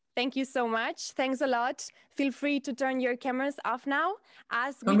 Thank you so much. Thanks a lot. Feel free to turn your cameras off now.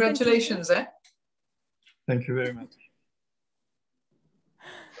 Congratulations, Thank you very much.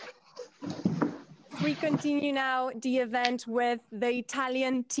 We continue now the event with the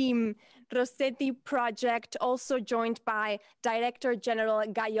Italian team Rossetti project, also joined by Director General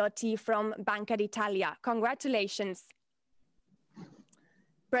Gaiotti from Banca d'Italia. Congratulations.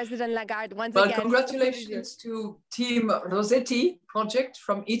 President Lagarde, once again. Congratulations to Team Rossetti project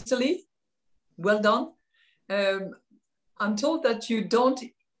from Italy. Well done. I'm told that you don't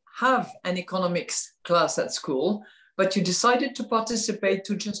have an economics class at school, but you decided to participate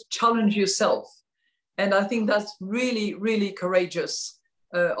to just challenge yourself. And I think that's really, really courageous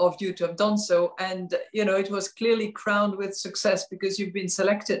of you to have done so. And, you know, it was clearly crowned with success because you've been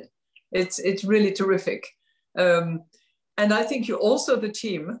selected. It's really terrific. And I think you're also the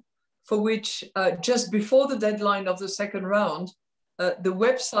team for which just before the deadline of the second round, the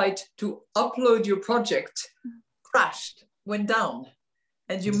website to upload your project crashed, went down,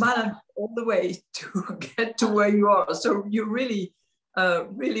 and you managed all the way to get to where you are. So you're really,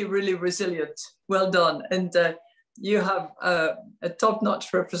 really resilient. Well done. And you have a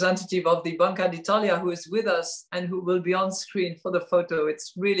top-notch representative of the Banca d'Italia who is with us and who will be on screen for the photo.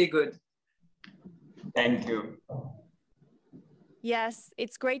 It's really good. Thank you. Yes,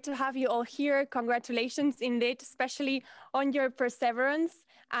 it's great to have you all here. Congratulations indeed, especially on your perseverance.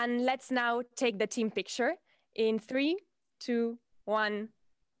 And let's now take the team picture in 3, 2, 1.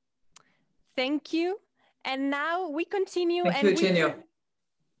 Thank you. And now we continue. Thank you, Eugenio.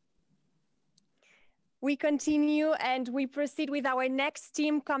 We continue and we proceed with our next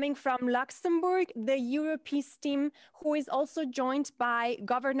team coming from Luxembourg, the Europees team, who is also joined by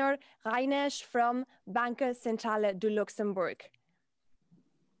Governor Reinesch from Banque Centrale du Luxembourg.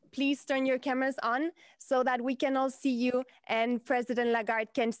 Please turn your cameras on so that we can all see you and President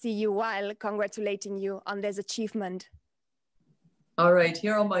Lagarde can see you while congratulating you on this achievement. All right,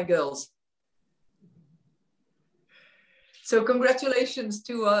 here are my girls. So congratulations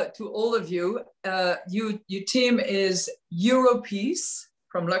to all of you. Your team is Europees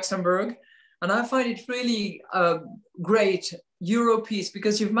from Luxembourg, and I find it really great, Europees,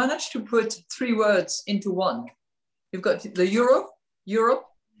 because you've managed to put 3 words into one. You've got the Euro, Europe,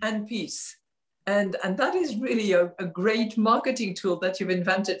 and peace. And that is really a great marketing tool that you've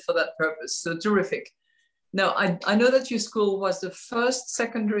invented for that purpose. So terrific. Now, I know that your school was the first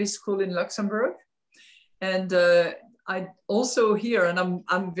secondary school in Luxembourg. And I also hear, and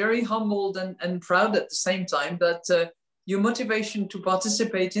I'm very humbled and proud at the same time, that your motivation to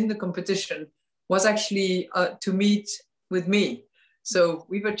participate in the competition was actually to meet with me. So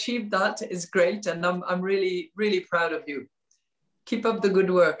we've achieved that. It's great. And I'm really, really proud of you. Keep up the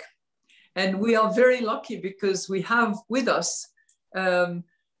good work. And we are very lucky because we have with us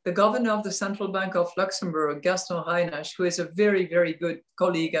the governor of the Central Bank of Luxembourg, Gaston Reinach, who is a very, very good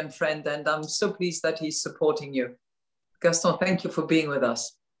colleague and friend. And I'm so pleased that he's supporting you. Gaston, thank you for being with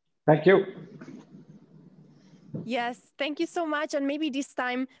us. Thank you. Yes, thank you so much. And maybe this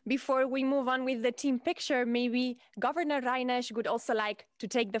time, before we move on with the team picture, maybe Governor Reinach would also like to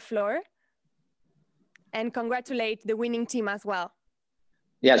take the floor and congratulate the winning team as well.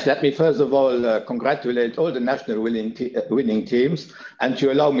 Yes, let me first of all congratulate all the national winning teams, and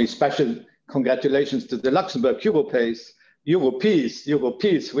to allow me special congratulations to the Luxembourg Europees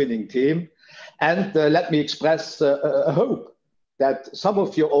winning team. And let me express a hope that some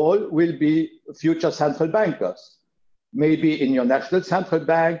of you all will be future central bankers, maybe in your national central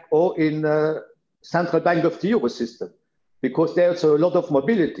bank or in central bank of the Euro system, because there's a lot of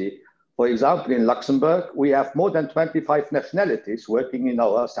mobility. For example, in Luxembourg, we have more than 25 nationalities working in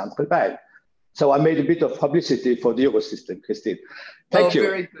our central bank. So I made a bit of publicity for the Euro system, Christine. Thank you.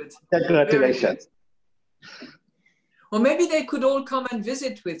 Very good. Congratulations. Very good. Well, maybe they could all come and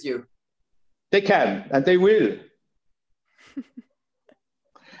visit with you. They can, and they will.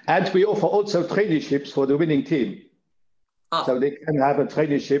 And we offer also traineeships for the winning team. So they can have a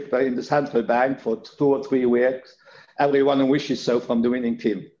traineeship in the central bank for 2 or 3 weeks. Everyone who wishes so from the winning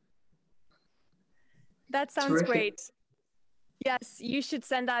team. That sounds great. Yes, you should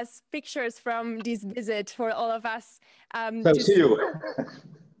send us pictures from this visit for all of us. So see you.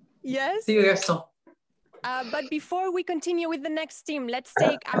 Yes. See you, Gaston. But before we continue with the next team, let's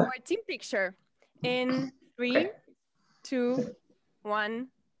take our team picture in 3, 2, 1.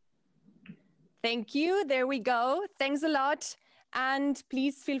 Thank you. There we go. Thanks a lot. And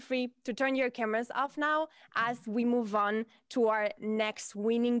please feel free to turn your cameras off now as we move on to our next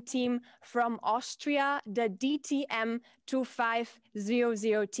winning team from Austria, the DTM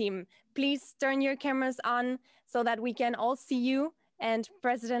 2500 team. Please turn your cameras on so that we can all see you. And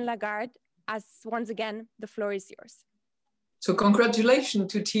President Lagarde, as once again, the floor is yours. So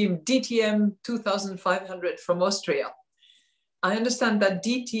congratulations to team DTM 2500 from Austria. I understand that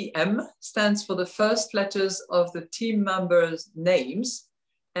DTM stands for the first letters of the team members' names,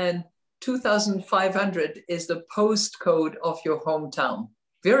 and 2500 is the postcode of your hometown.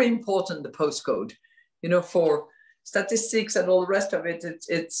 Very important, the postcode. You know, for statistics and all the rest of it,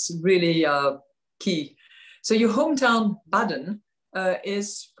 it's really key. So your hometown, Baden,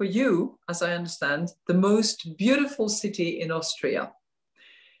 is for you, as I understand, the most beautiful city in Austria.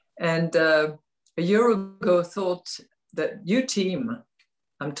 And a year ago thought that you team,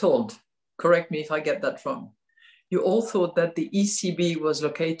 I'm told, correct me if I get that wrong, you all thought that the ECB was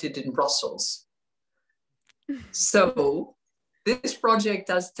located in Brussels. So this project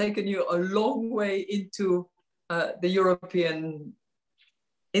has taken you a long way into the European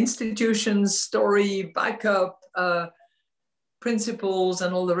institutions, story, backup, principles,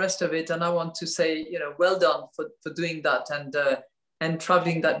 and all the rest of it. And I want to say, you know, well done for doing that and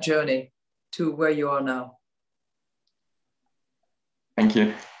traveling that journey to where you are now. Thank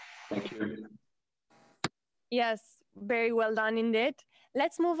you. Thank you. Yes, very well done indeed.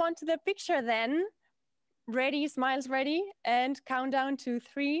 Let's move on to the picture then. Ready, smiles ready, and countdown to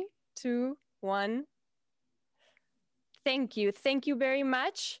 3, 2, 1. Thank you. Thank you very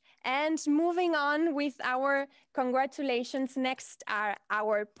much. And moving on with our congratulations, next are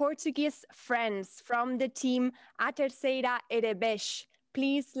our Portuguese friends from the team A Terceira Erebes.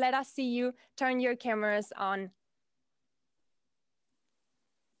 Please let us see you. Turn your cameras on.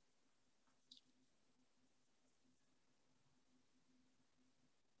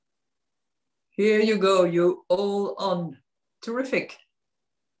 Here you go, you all on. Terrific.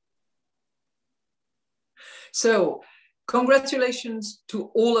 So, congratulations to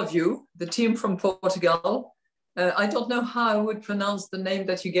all of you, the team from Portugal. I don't know how I would pronounce the name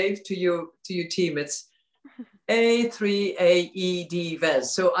that you gave to your team. It's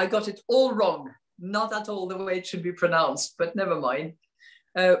A3AED-VES. So I got it all wrong. Not at all the way it should be pronounced, but never mind.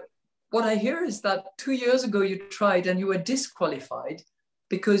 What I hear is that 2 years ago you tried and you were disqualified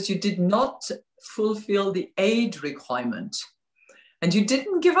because you did not fulfill the age requirement. And you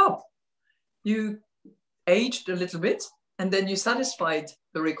didn't give up. You aged a little bit, and then you satisfied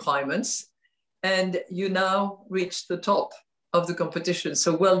the requirements, and you now reached the top of the competition.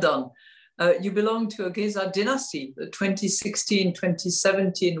 So well done. You belong to a Geza dynasty. The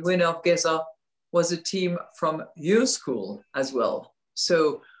 2016-2017 winner of Geza was a team from your school as well.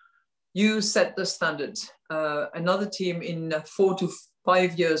 So you set the standard. Another team in 4 to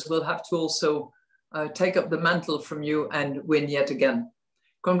 5 years will have to also take up the mantle from you and win yet again.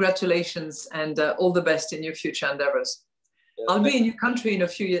 Congratulations and all the best in your future endeavors. I'll be in your country in a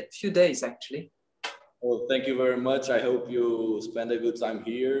few days, actually. Well, thank you very much. I hope you spend a good time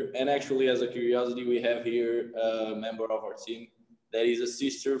here. And actually, as a curiosity, we have here a member of our team that is a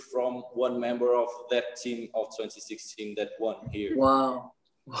sister from one member of that team of 2016 that won here. Wow.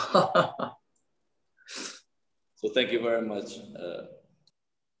 So thank you very much.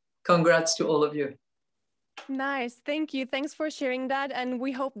 Congrats to all of you. Nice, thank you. Thanks for sharing that. And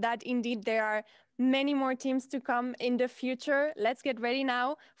we hope that indeed there are many more teams to come in the future. Let's get ready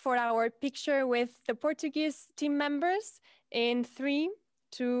now for our picture with the Portuguese team members in 3,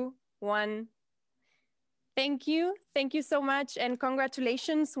 2, 1. Thank you. Thank you so much. And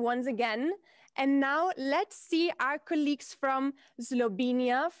congratulations once again. And now let's see our colleagues from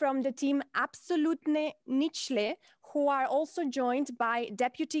Slovenia, from the team Absolutne Ničle, who are also joined by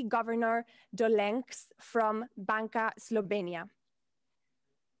Deputy Governor Dolenc from Banka Slovenia.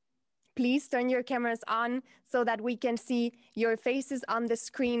 Please turn your cameras on so that we can see your faces on the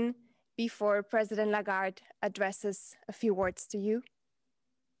screen before President Lagarde addresses a few words to you.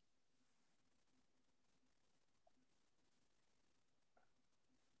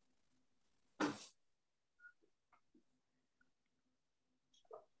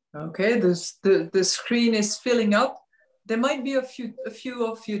 Okay, the screen is filling up. There might be a few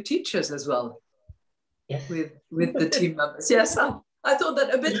of you teachers as well. Yes. With the team members. Yes, I thought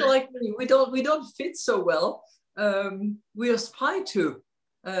that a bit like me. We don't fit so well. We aspire to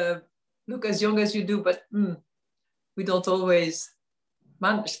look as young as you do, but we don't always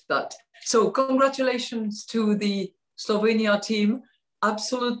manage that. So congratulations to the Slovenia team.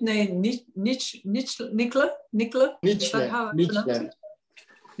 Absolutne Ničle. Is that how I pronounce it?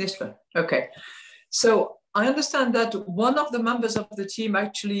 Ničle. Okay. So I understand that one of the members of the team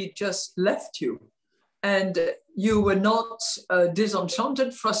actually just left you, and you were not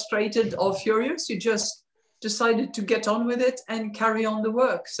disenchanted, frustrated, or furious. You just decided to get on with it and carry on the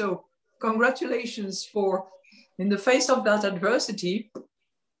work. So congratulations for, in the face of that adversity,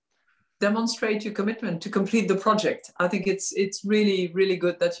 demonstrate your commitment to complete the project. I think it's really, really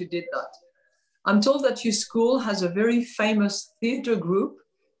good that you did that. I'm told that your school has a very famous theater group,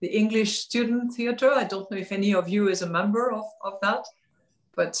 the English Student Theater. I don't know if any of you is a member of that,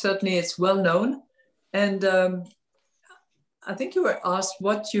 but certainly it's well known. And I think you were asked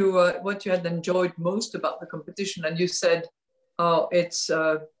what you had enjoyed most about the competition, and you said, "Oh, it's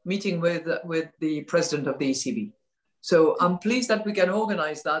meeting with the president of the ECB." So I'm pleased that we can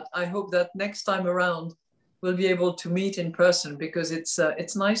organize that. I hope that next time around we'll be able to meet in person, because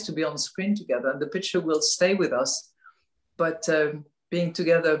it's nice to be on screen together, and the picture will stay with us. But being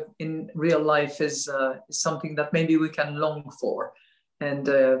together in real life is something that maybe we can long for. And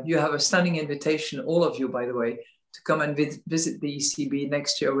you have a standing invitation, all of you, by the way, to come and visit the ECB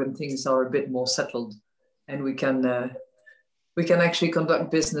next year when things are a bit more settled, and we can actually conduct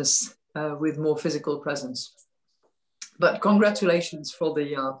business with more physical presence. But congratulations for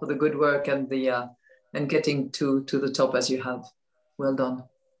the good work and getting to the top as you have. Well done.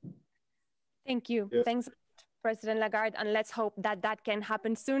 Thank you. Yeah. Thanks, President Lagarde, and let's hope that that can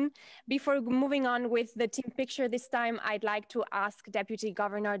happen soon. Before moving on with the team picture this time, I'd like to ask Deputy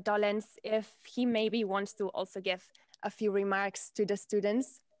Governor Dolenc if he maybe wants to also give a few remarks to the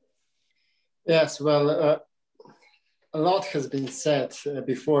students. Yes, well, a lot has been said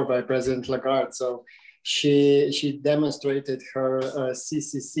before by President Lagarde, so she demonstrated her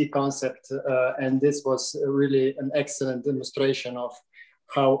CCC concept, and this was really an excellent demonstration of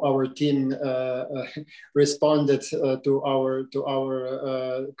how our team responded to our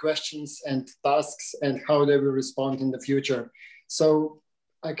questions and tasks, and how they will respond in the future. So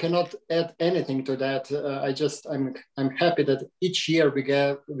I cannot add anything to that. I'm happy that each year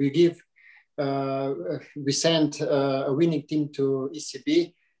we send a winning team to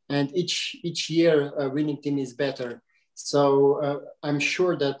ECB, and each year a winning team is better. So I'm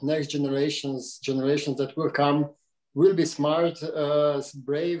sure that next generations that will come will be smart,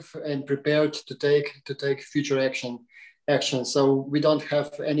 brave, and prepared to take future action. So we don't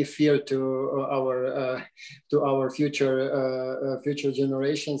have any fear to our future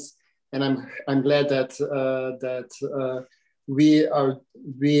generations, and I'm glad that we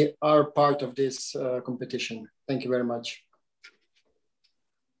are part of this competition. Thank you very much.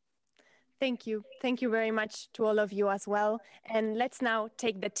 Thank you. Thank you very much to all of you as well. And let's now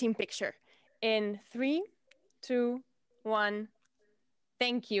take the team picture in 3, 2, 1.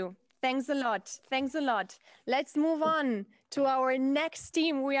 Thank you. Thanks a lot. Thanks a lot. Let's move on to our next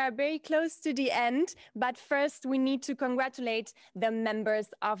team. We are very close to the end, but first we need to congratulate the members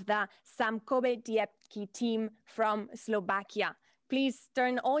of the Samkobe Diepki team from Slovakia. Please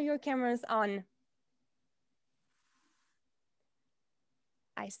turn all your cameras on.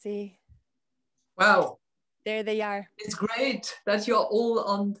 I see. Wow. There they are. It's great that you're all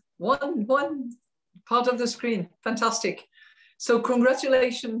on one part of the screen. Fantastic. So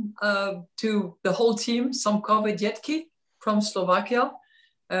congratulations to the whole team, Samkobe Diepki from Slovakia.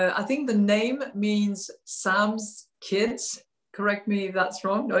 I think the name means Sam's kids. Correct me if that's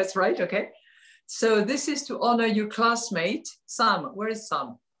wrong. No, it's right. Okay. So this is to honor your classmate, Sam. Where is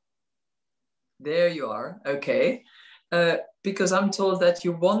Sam? There you are. Okay. Because I'm told that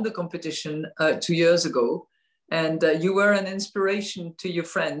you won the competition 2 years ago, and you were an inspiration to your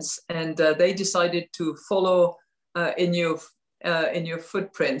friends, and they decided to follow in your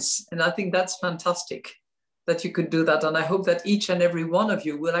footprints. And I think that's fantastic that you could do that. And I hope that each and every one of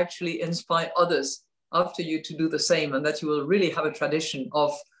you will actually inspire others after you to do the same, and that you will really have a tradition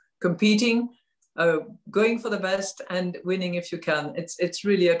of competing, going for the best and winning if you can. It's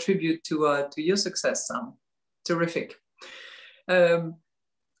really a tribute to your success, Sam. Terrific.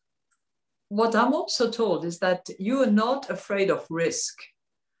 What I'm also told is that you are not afraid of risk,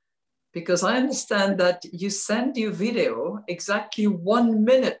 because I understand that you sent your video exactly 1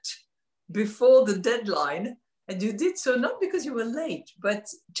 minute before the deadline, and you did so not because you were late, but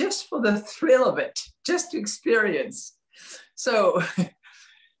just for the thrill of it, just to experience. So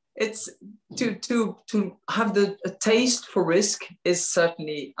it's to have a taste for risk is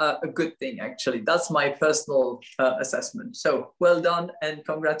certainly a good thing, actually. That's my personal assessment. So well done, and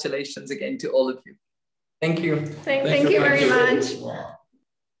congratulations again to all of you. Thank you. Thank you very much.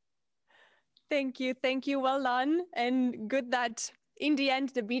 Thank you, well done. And good that in the end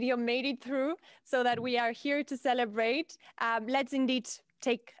the video made it through, so that we are here to celebrate. Let's indeed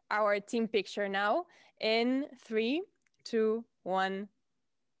take our team picture now in 3, 2, 1.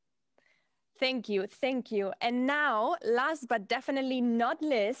 Thank you. And now, last but definitely not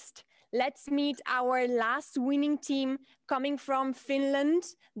least, let's meet our last winning team coming from Finland,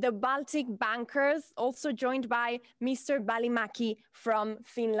 the Baltic Bankers, also joined by Mr. Balimaki from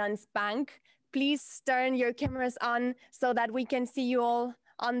Finland's bank. Please turn your cameras on so that we can see you all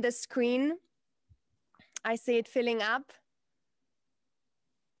on the screen. I see it filling up.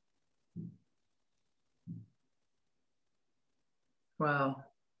 Wow.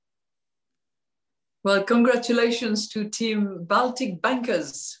 Well, congratulations to Team Baltic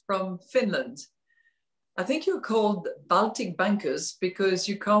Bankers from Finland. I think you're called Baltic Bankers because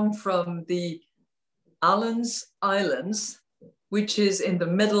you come from the Ålands Islands, which is in the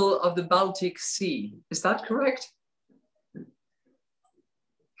middle of the Baltic Sea. Is that correct?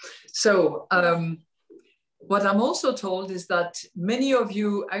 So what I'm also told is that many of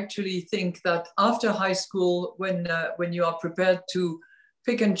you actually think that after high school, when you are prepared to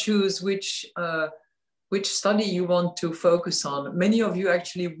pick and choose which study you want to focus on, many of you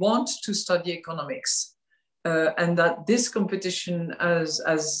actually want to study economics, and that this competition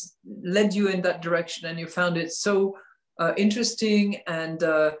has led you in that direction, and you found it so interesting and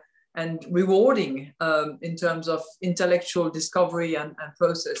rewarding in terms of intellectual discovery and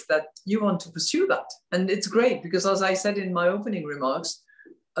process, that you want to pursue that. And it's great because, as I said in my opening remarks,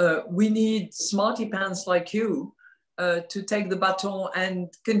 we need smarty pants like you to take the baton and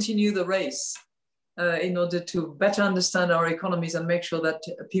continue the race in order to better understand our economies and make sure that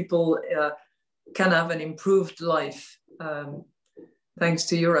people can have an improved life thanks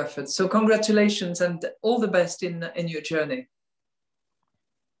to your efforts. So congratulations and all the best in your journey.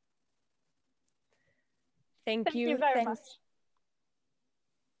 Thank you very much.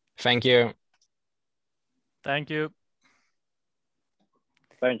 Thank you. Thank you.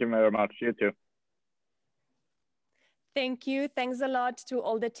 Thank you very much. You too. Thank you. Thanks a lot to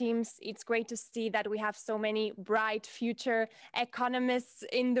all the teams. It's great to see that we have so many bright future economists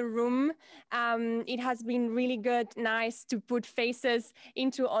in the room. It has been really good, nice to put faces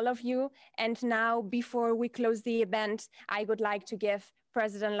into all of you. And now, before we close the event, I would like to give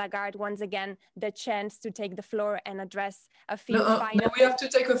President Lagarde once again the chance to take the floor and address a few final... No, we have to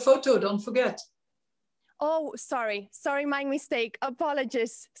take a photo, don't forget. Oh, sorry, my mistake.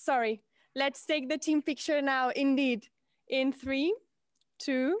 Apologies, sorry. Let's take the team picture now, indeed. In 3,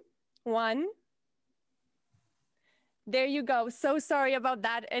 2, 1. There you go. So sorry about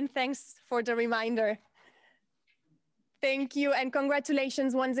that. And thanks for the reminder. Thank you. And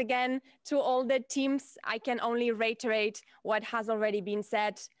congratulations once again to all the teams. I can only reiterate what has already been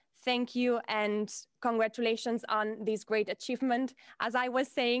said. Thank you and congratulations on this great achievement. As I was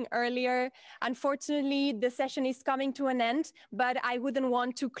saying earlier, unfortunately, the session is coming to an end, but I wouldn't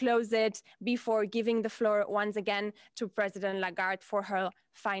want to close it before giving the floor once again to President Lagarde for her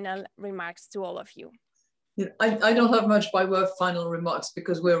final remarks to all of you. I don't have much by way of final remarks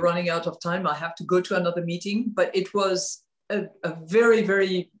because we're running out of time. I have to go to another meeting, but it was a very,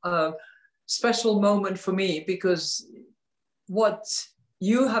 very special moment for me because what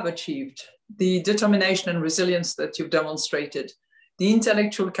you have achieved, the determination and resilience that you've demonstrated, the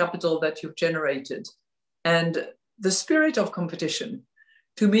intellectual capital that you've generated, and the spirit of competition,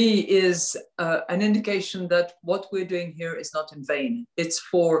 to me is an indication that what we're doing here is not in vain. It's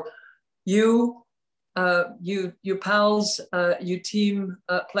for you, you pals, you team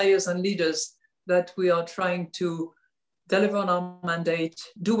players and leaders that we are trying to deliver on our mandate,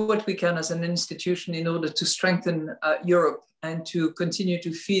 do what we can as an institution in order to strengthen Europe and to continue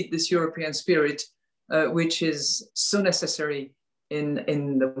to feed this European spirit, which is so necessary in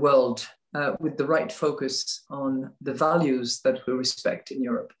the world, with the right focus on the values that we respect in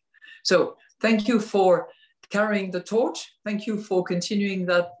Europe. So thank you for carrying the torch. Thank you for continuing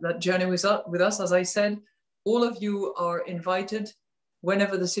that journey with us. As I said, all of you are invited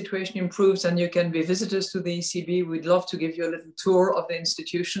whenever the situation improves and you can be visitors to the ECB. We'd love to give you a little tour of the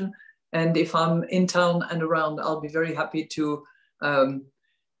institution. And if I'm in town and around, I'll be very happy to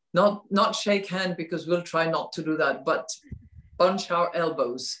not shake hands because we'll try not to do that, but bunch our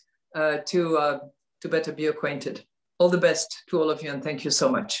elbows to better be acquainted. All the best to all of you and thank you so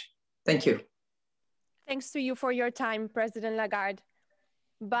much. Thank you. Thanks to you for your time, President Lagarde.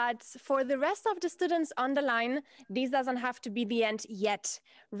 But for the rest of the students on the line, this doesn't have to be the end yet.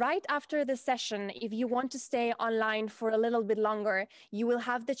 Right after the session, if you want to stay online for a little bit longer, you will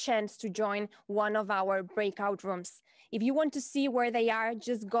have the chance to join one of our breakout rooms. If you want to see where they are,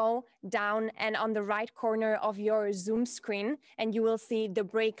 just go down and on the right corner of your Zoom screen, and you will see the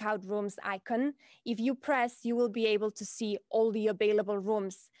breakout rooms icon. If you press, you will be able to see all the available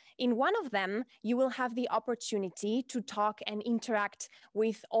rooms. In one of them, you will have the opportunity to talk and interact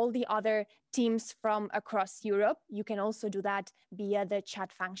with all the other teams from across Europe. You can also do that via the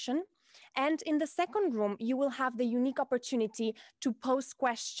chat function. And in the second room, you will have the unique opportunity to pose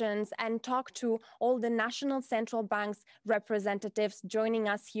questions and talk to all the national central banks representatives joining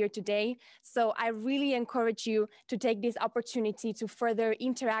us here today. So I really encourage you to take this opportunity to further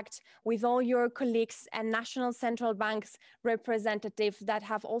interact with all your colleagues and national central banks representatives that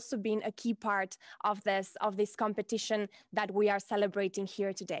have also been a key part of this competition that we are celebrating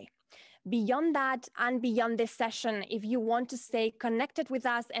here today. Beyond that and beyond this session, if you want to stay connected with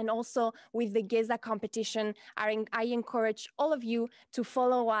us and also with the GESA competition, I encourage all of you to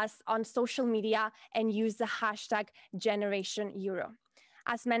follow us on social media and use the hashtag #GenerationEuro.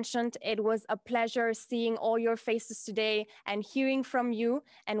 As mentioned, it was a pleasure seeing all your faces today and hearing from you.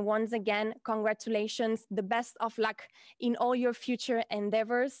 And once again, congratulations, the best of luck in all your future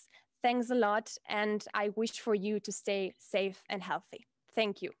endeavors. Thanks a lot, and I wish for you to stay safe and healthy.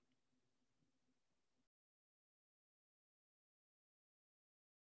 Thank you.